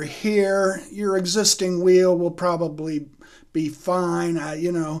spacers over here. Your existing wheel will probably be fine.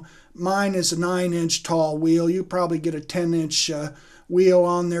 You know, mine is a 9-inch tall wheel. You probably get a 10-inch wheel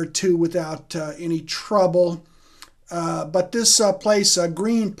on there too without any trouble. But this place,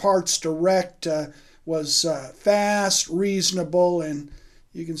 Green Parts Direct, was fast, reasonable, and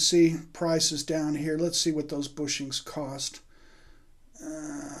you can see prices down here. Let's see what those bushings cost.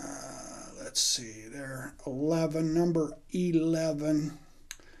 Let's see, they're 11, number 11.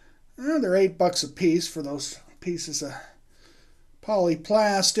 They're $8 a piece for those pieces of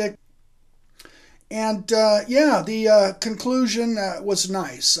polyplastic. And yeah, the conclusion was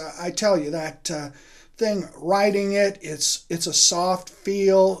nice. I tell you, that thing, riding it, it's a soft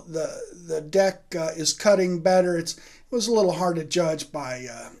feel. The deck is cutting better. It was a little hard to judge by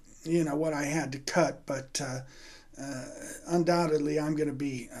you know, what I had to cut, but undoubtedly I'm going to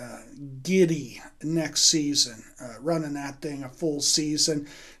be giddy next season, running that thing a full season,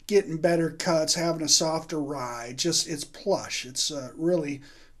 getting better cuts, having a softer ride. Just, it's plush. It's really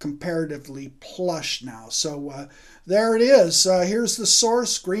comparatively plush now. So there it is. Here's the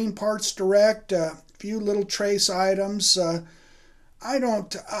source, Green Parts Direct. A few little trace items. I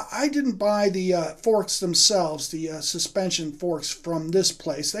didn't buy the forks themselves, the suspension forks from this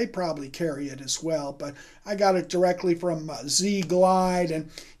place. They probably carry it as well, but I got it directly from Z-Glide. And,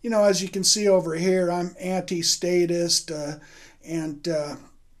 you know, as you can see over here, I'm anti-statist and a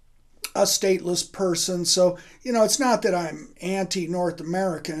stateless person. So, you know, it's not that I'm anti-North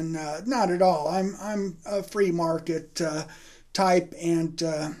American, not at all. I'm a free market type, and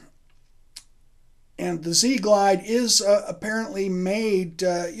the Z-Glide is apparently made,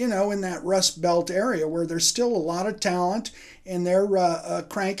 you know, in that Rust Belt area where there's still a lot of talent, and they're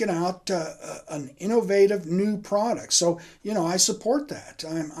cranking out an innovative new product. So, you know, I support that.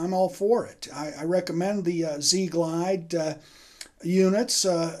 I'm all for it. I recommend the Z-Glide units.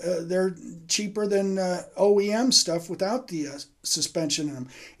 They're cheaper than OEM stuff without the suspension in them.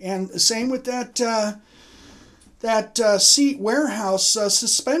 And the same with that seat warehouse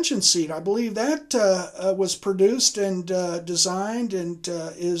suspension seat. I believe that was produced and designed and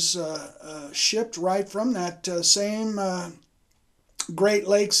is shipped right from that same Great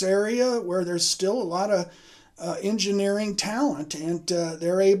Lakes area where there's still a lot of engineering talent, and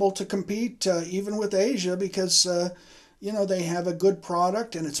they're able to compete even with Asia because you know, they have a good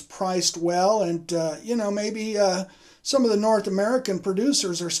product and it's priced well, and you know, maybe some of the North American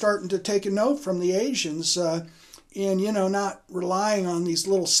producers are starting to take a note from the Asians in, you know, not relying on these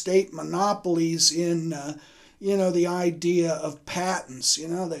little state monopolies in, you know, the idea of patents. You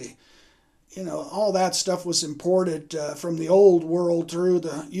know, all that stuff was imported from the old world through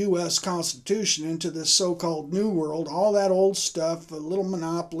the U.S. Constitution into this so-called New World. All that old stuff, little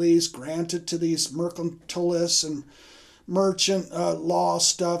monopolies granted to these mercantilists and merchant law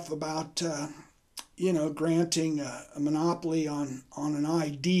stuff about you know, granting a monopoly on an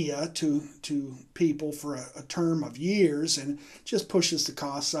idea to people for a term of years, and just pushes the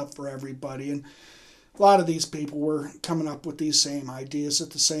costs up for everybody. And a lot of these people were coming up with these same ideas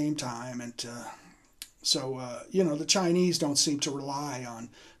at the same time, and so you know, the Chinese don't seem to rely on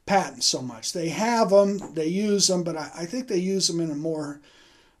patents so much. They have them, they use them, but I think they use them in a more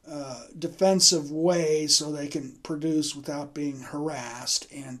defensive way so they can produce without being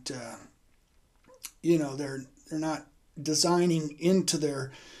harassed, and you know, they're not designing into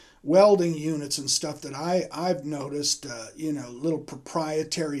their welding units and stuff that I've noticed, you know, little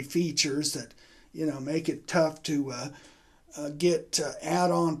proprietary features that, you know, make it tough to get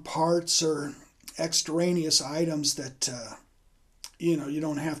add-on parts or extraneous items that, you know, you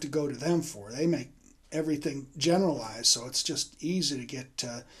don't have to go to them for. They make everything generalized, so it's just easy to get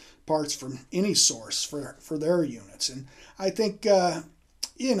parts from any source for their units. And I think,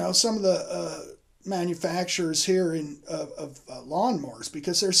 you know, some of the manufacturers here of lawnmowers,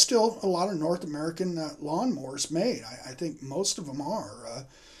 because there's still a lot of North American lawnmowers made. I think most of them are,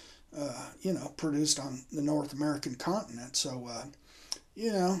 you know, produced on the North American continent. So,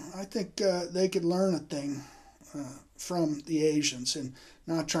 you know, I think they could learn a thing from the Asians and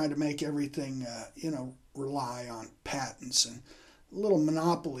not trying to make everything, you know, rely on patents and little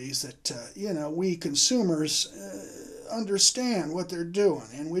monopolies that, you know, we consumers understand what they're doing,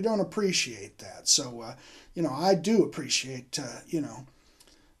 and we don't appreciate that. So, you know, I do appreciate, you know,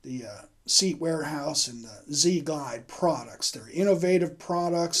 the seat warehouse and the Z-Glide products. They're innovative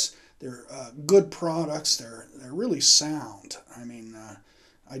products. They're good products. They're really sound. I mean,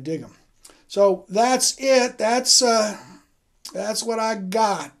 I dig them. So that's it. That's what I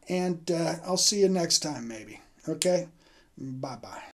got, and I'll see you next time maybe. Okay? Bye-bye.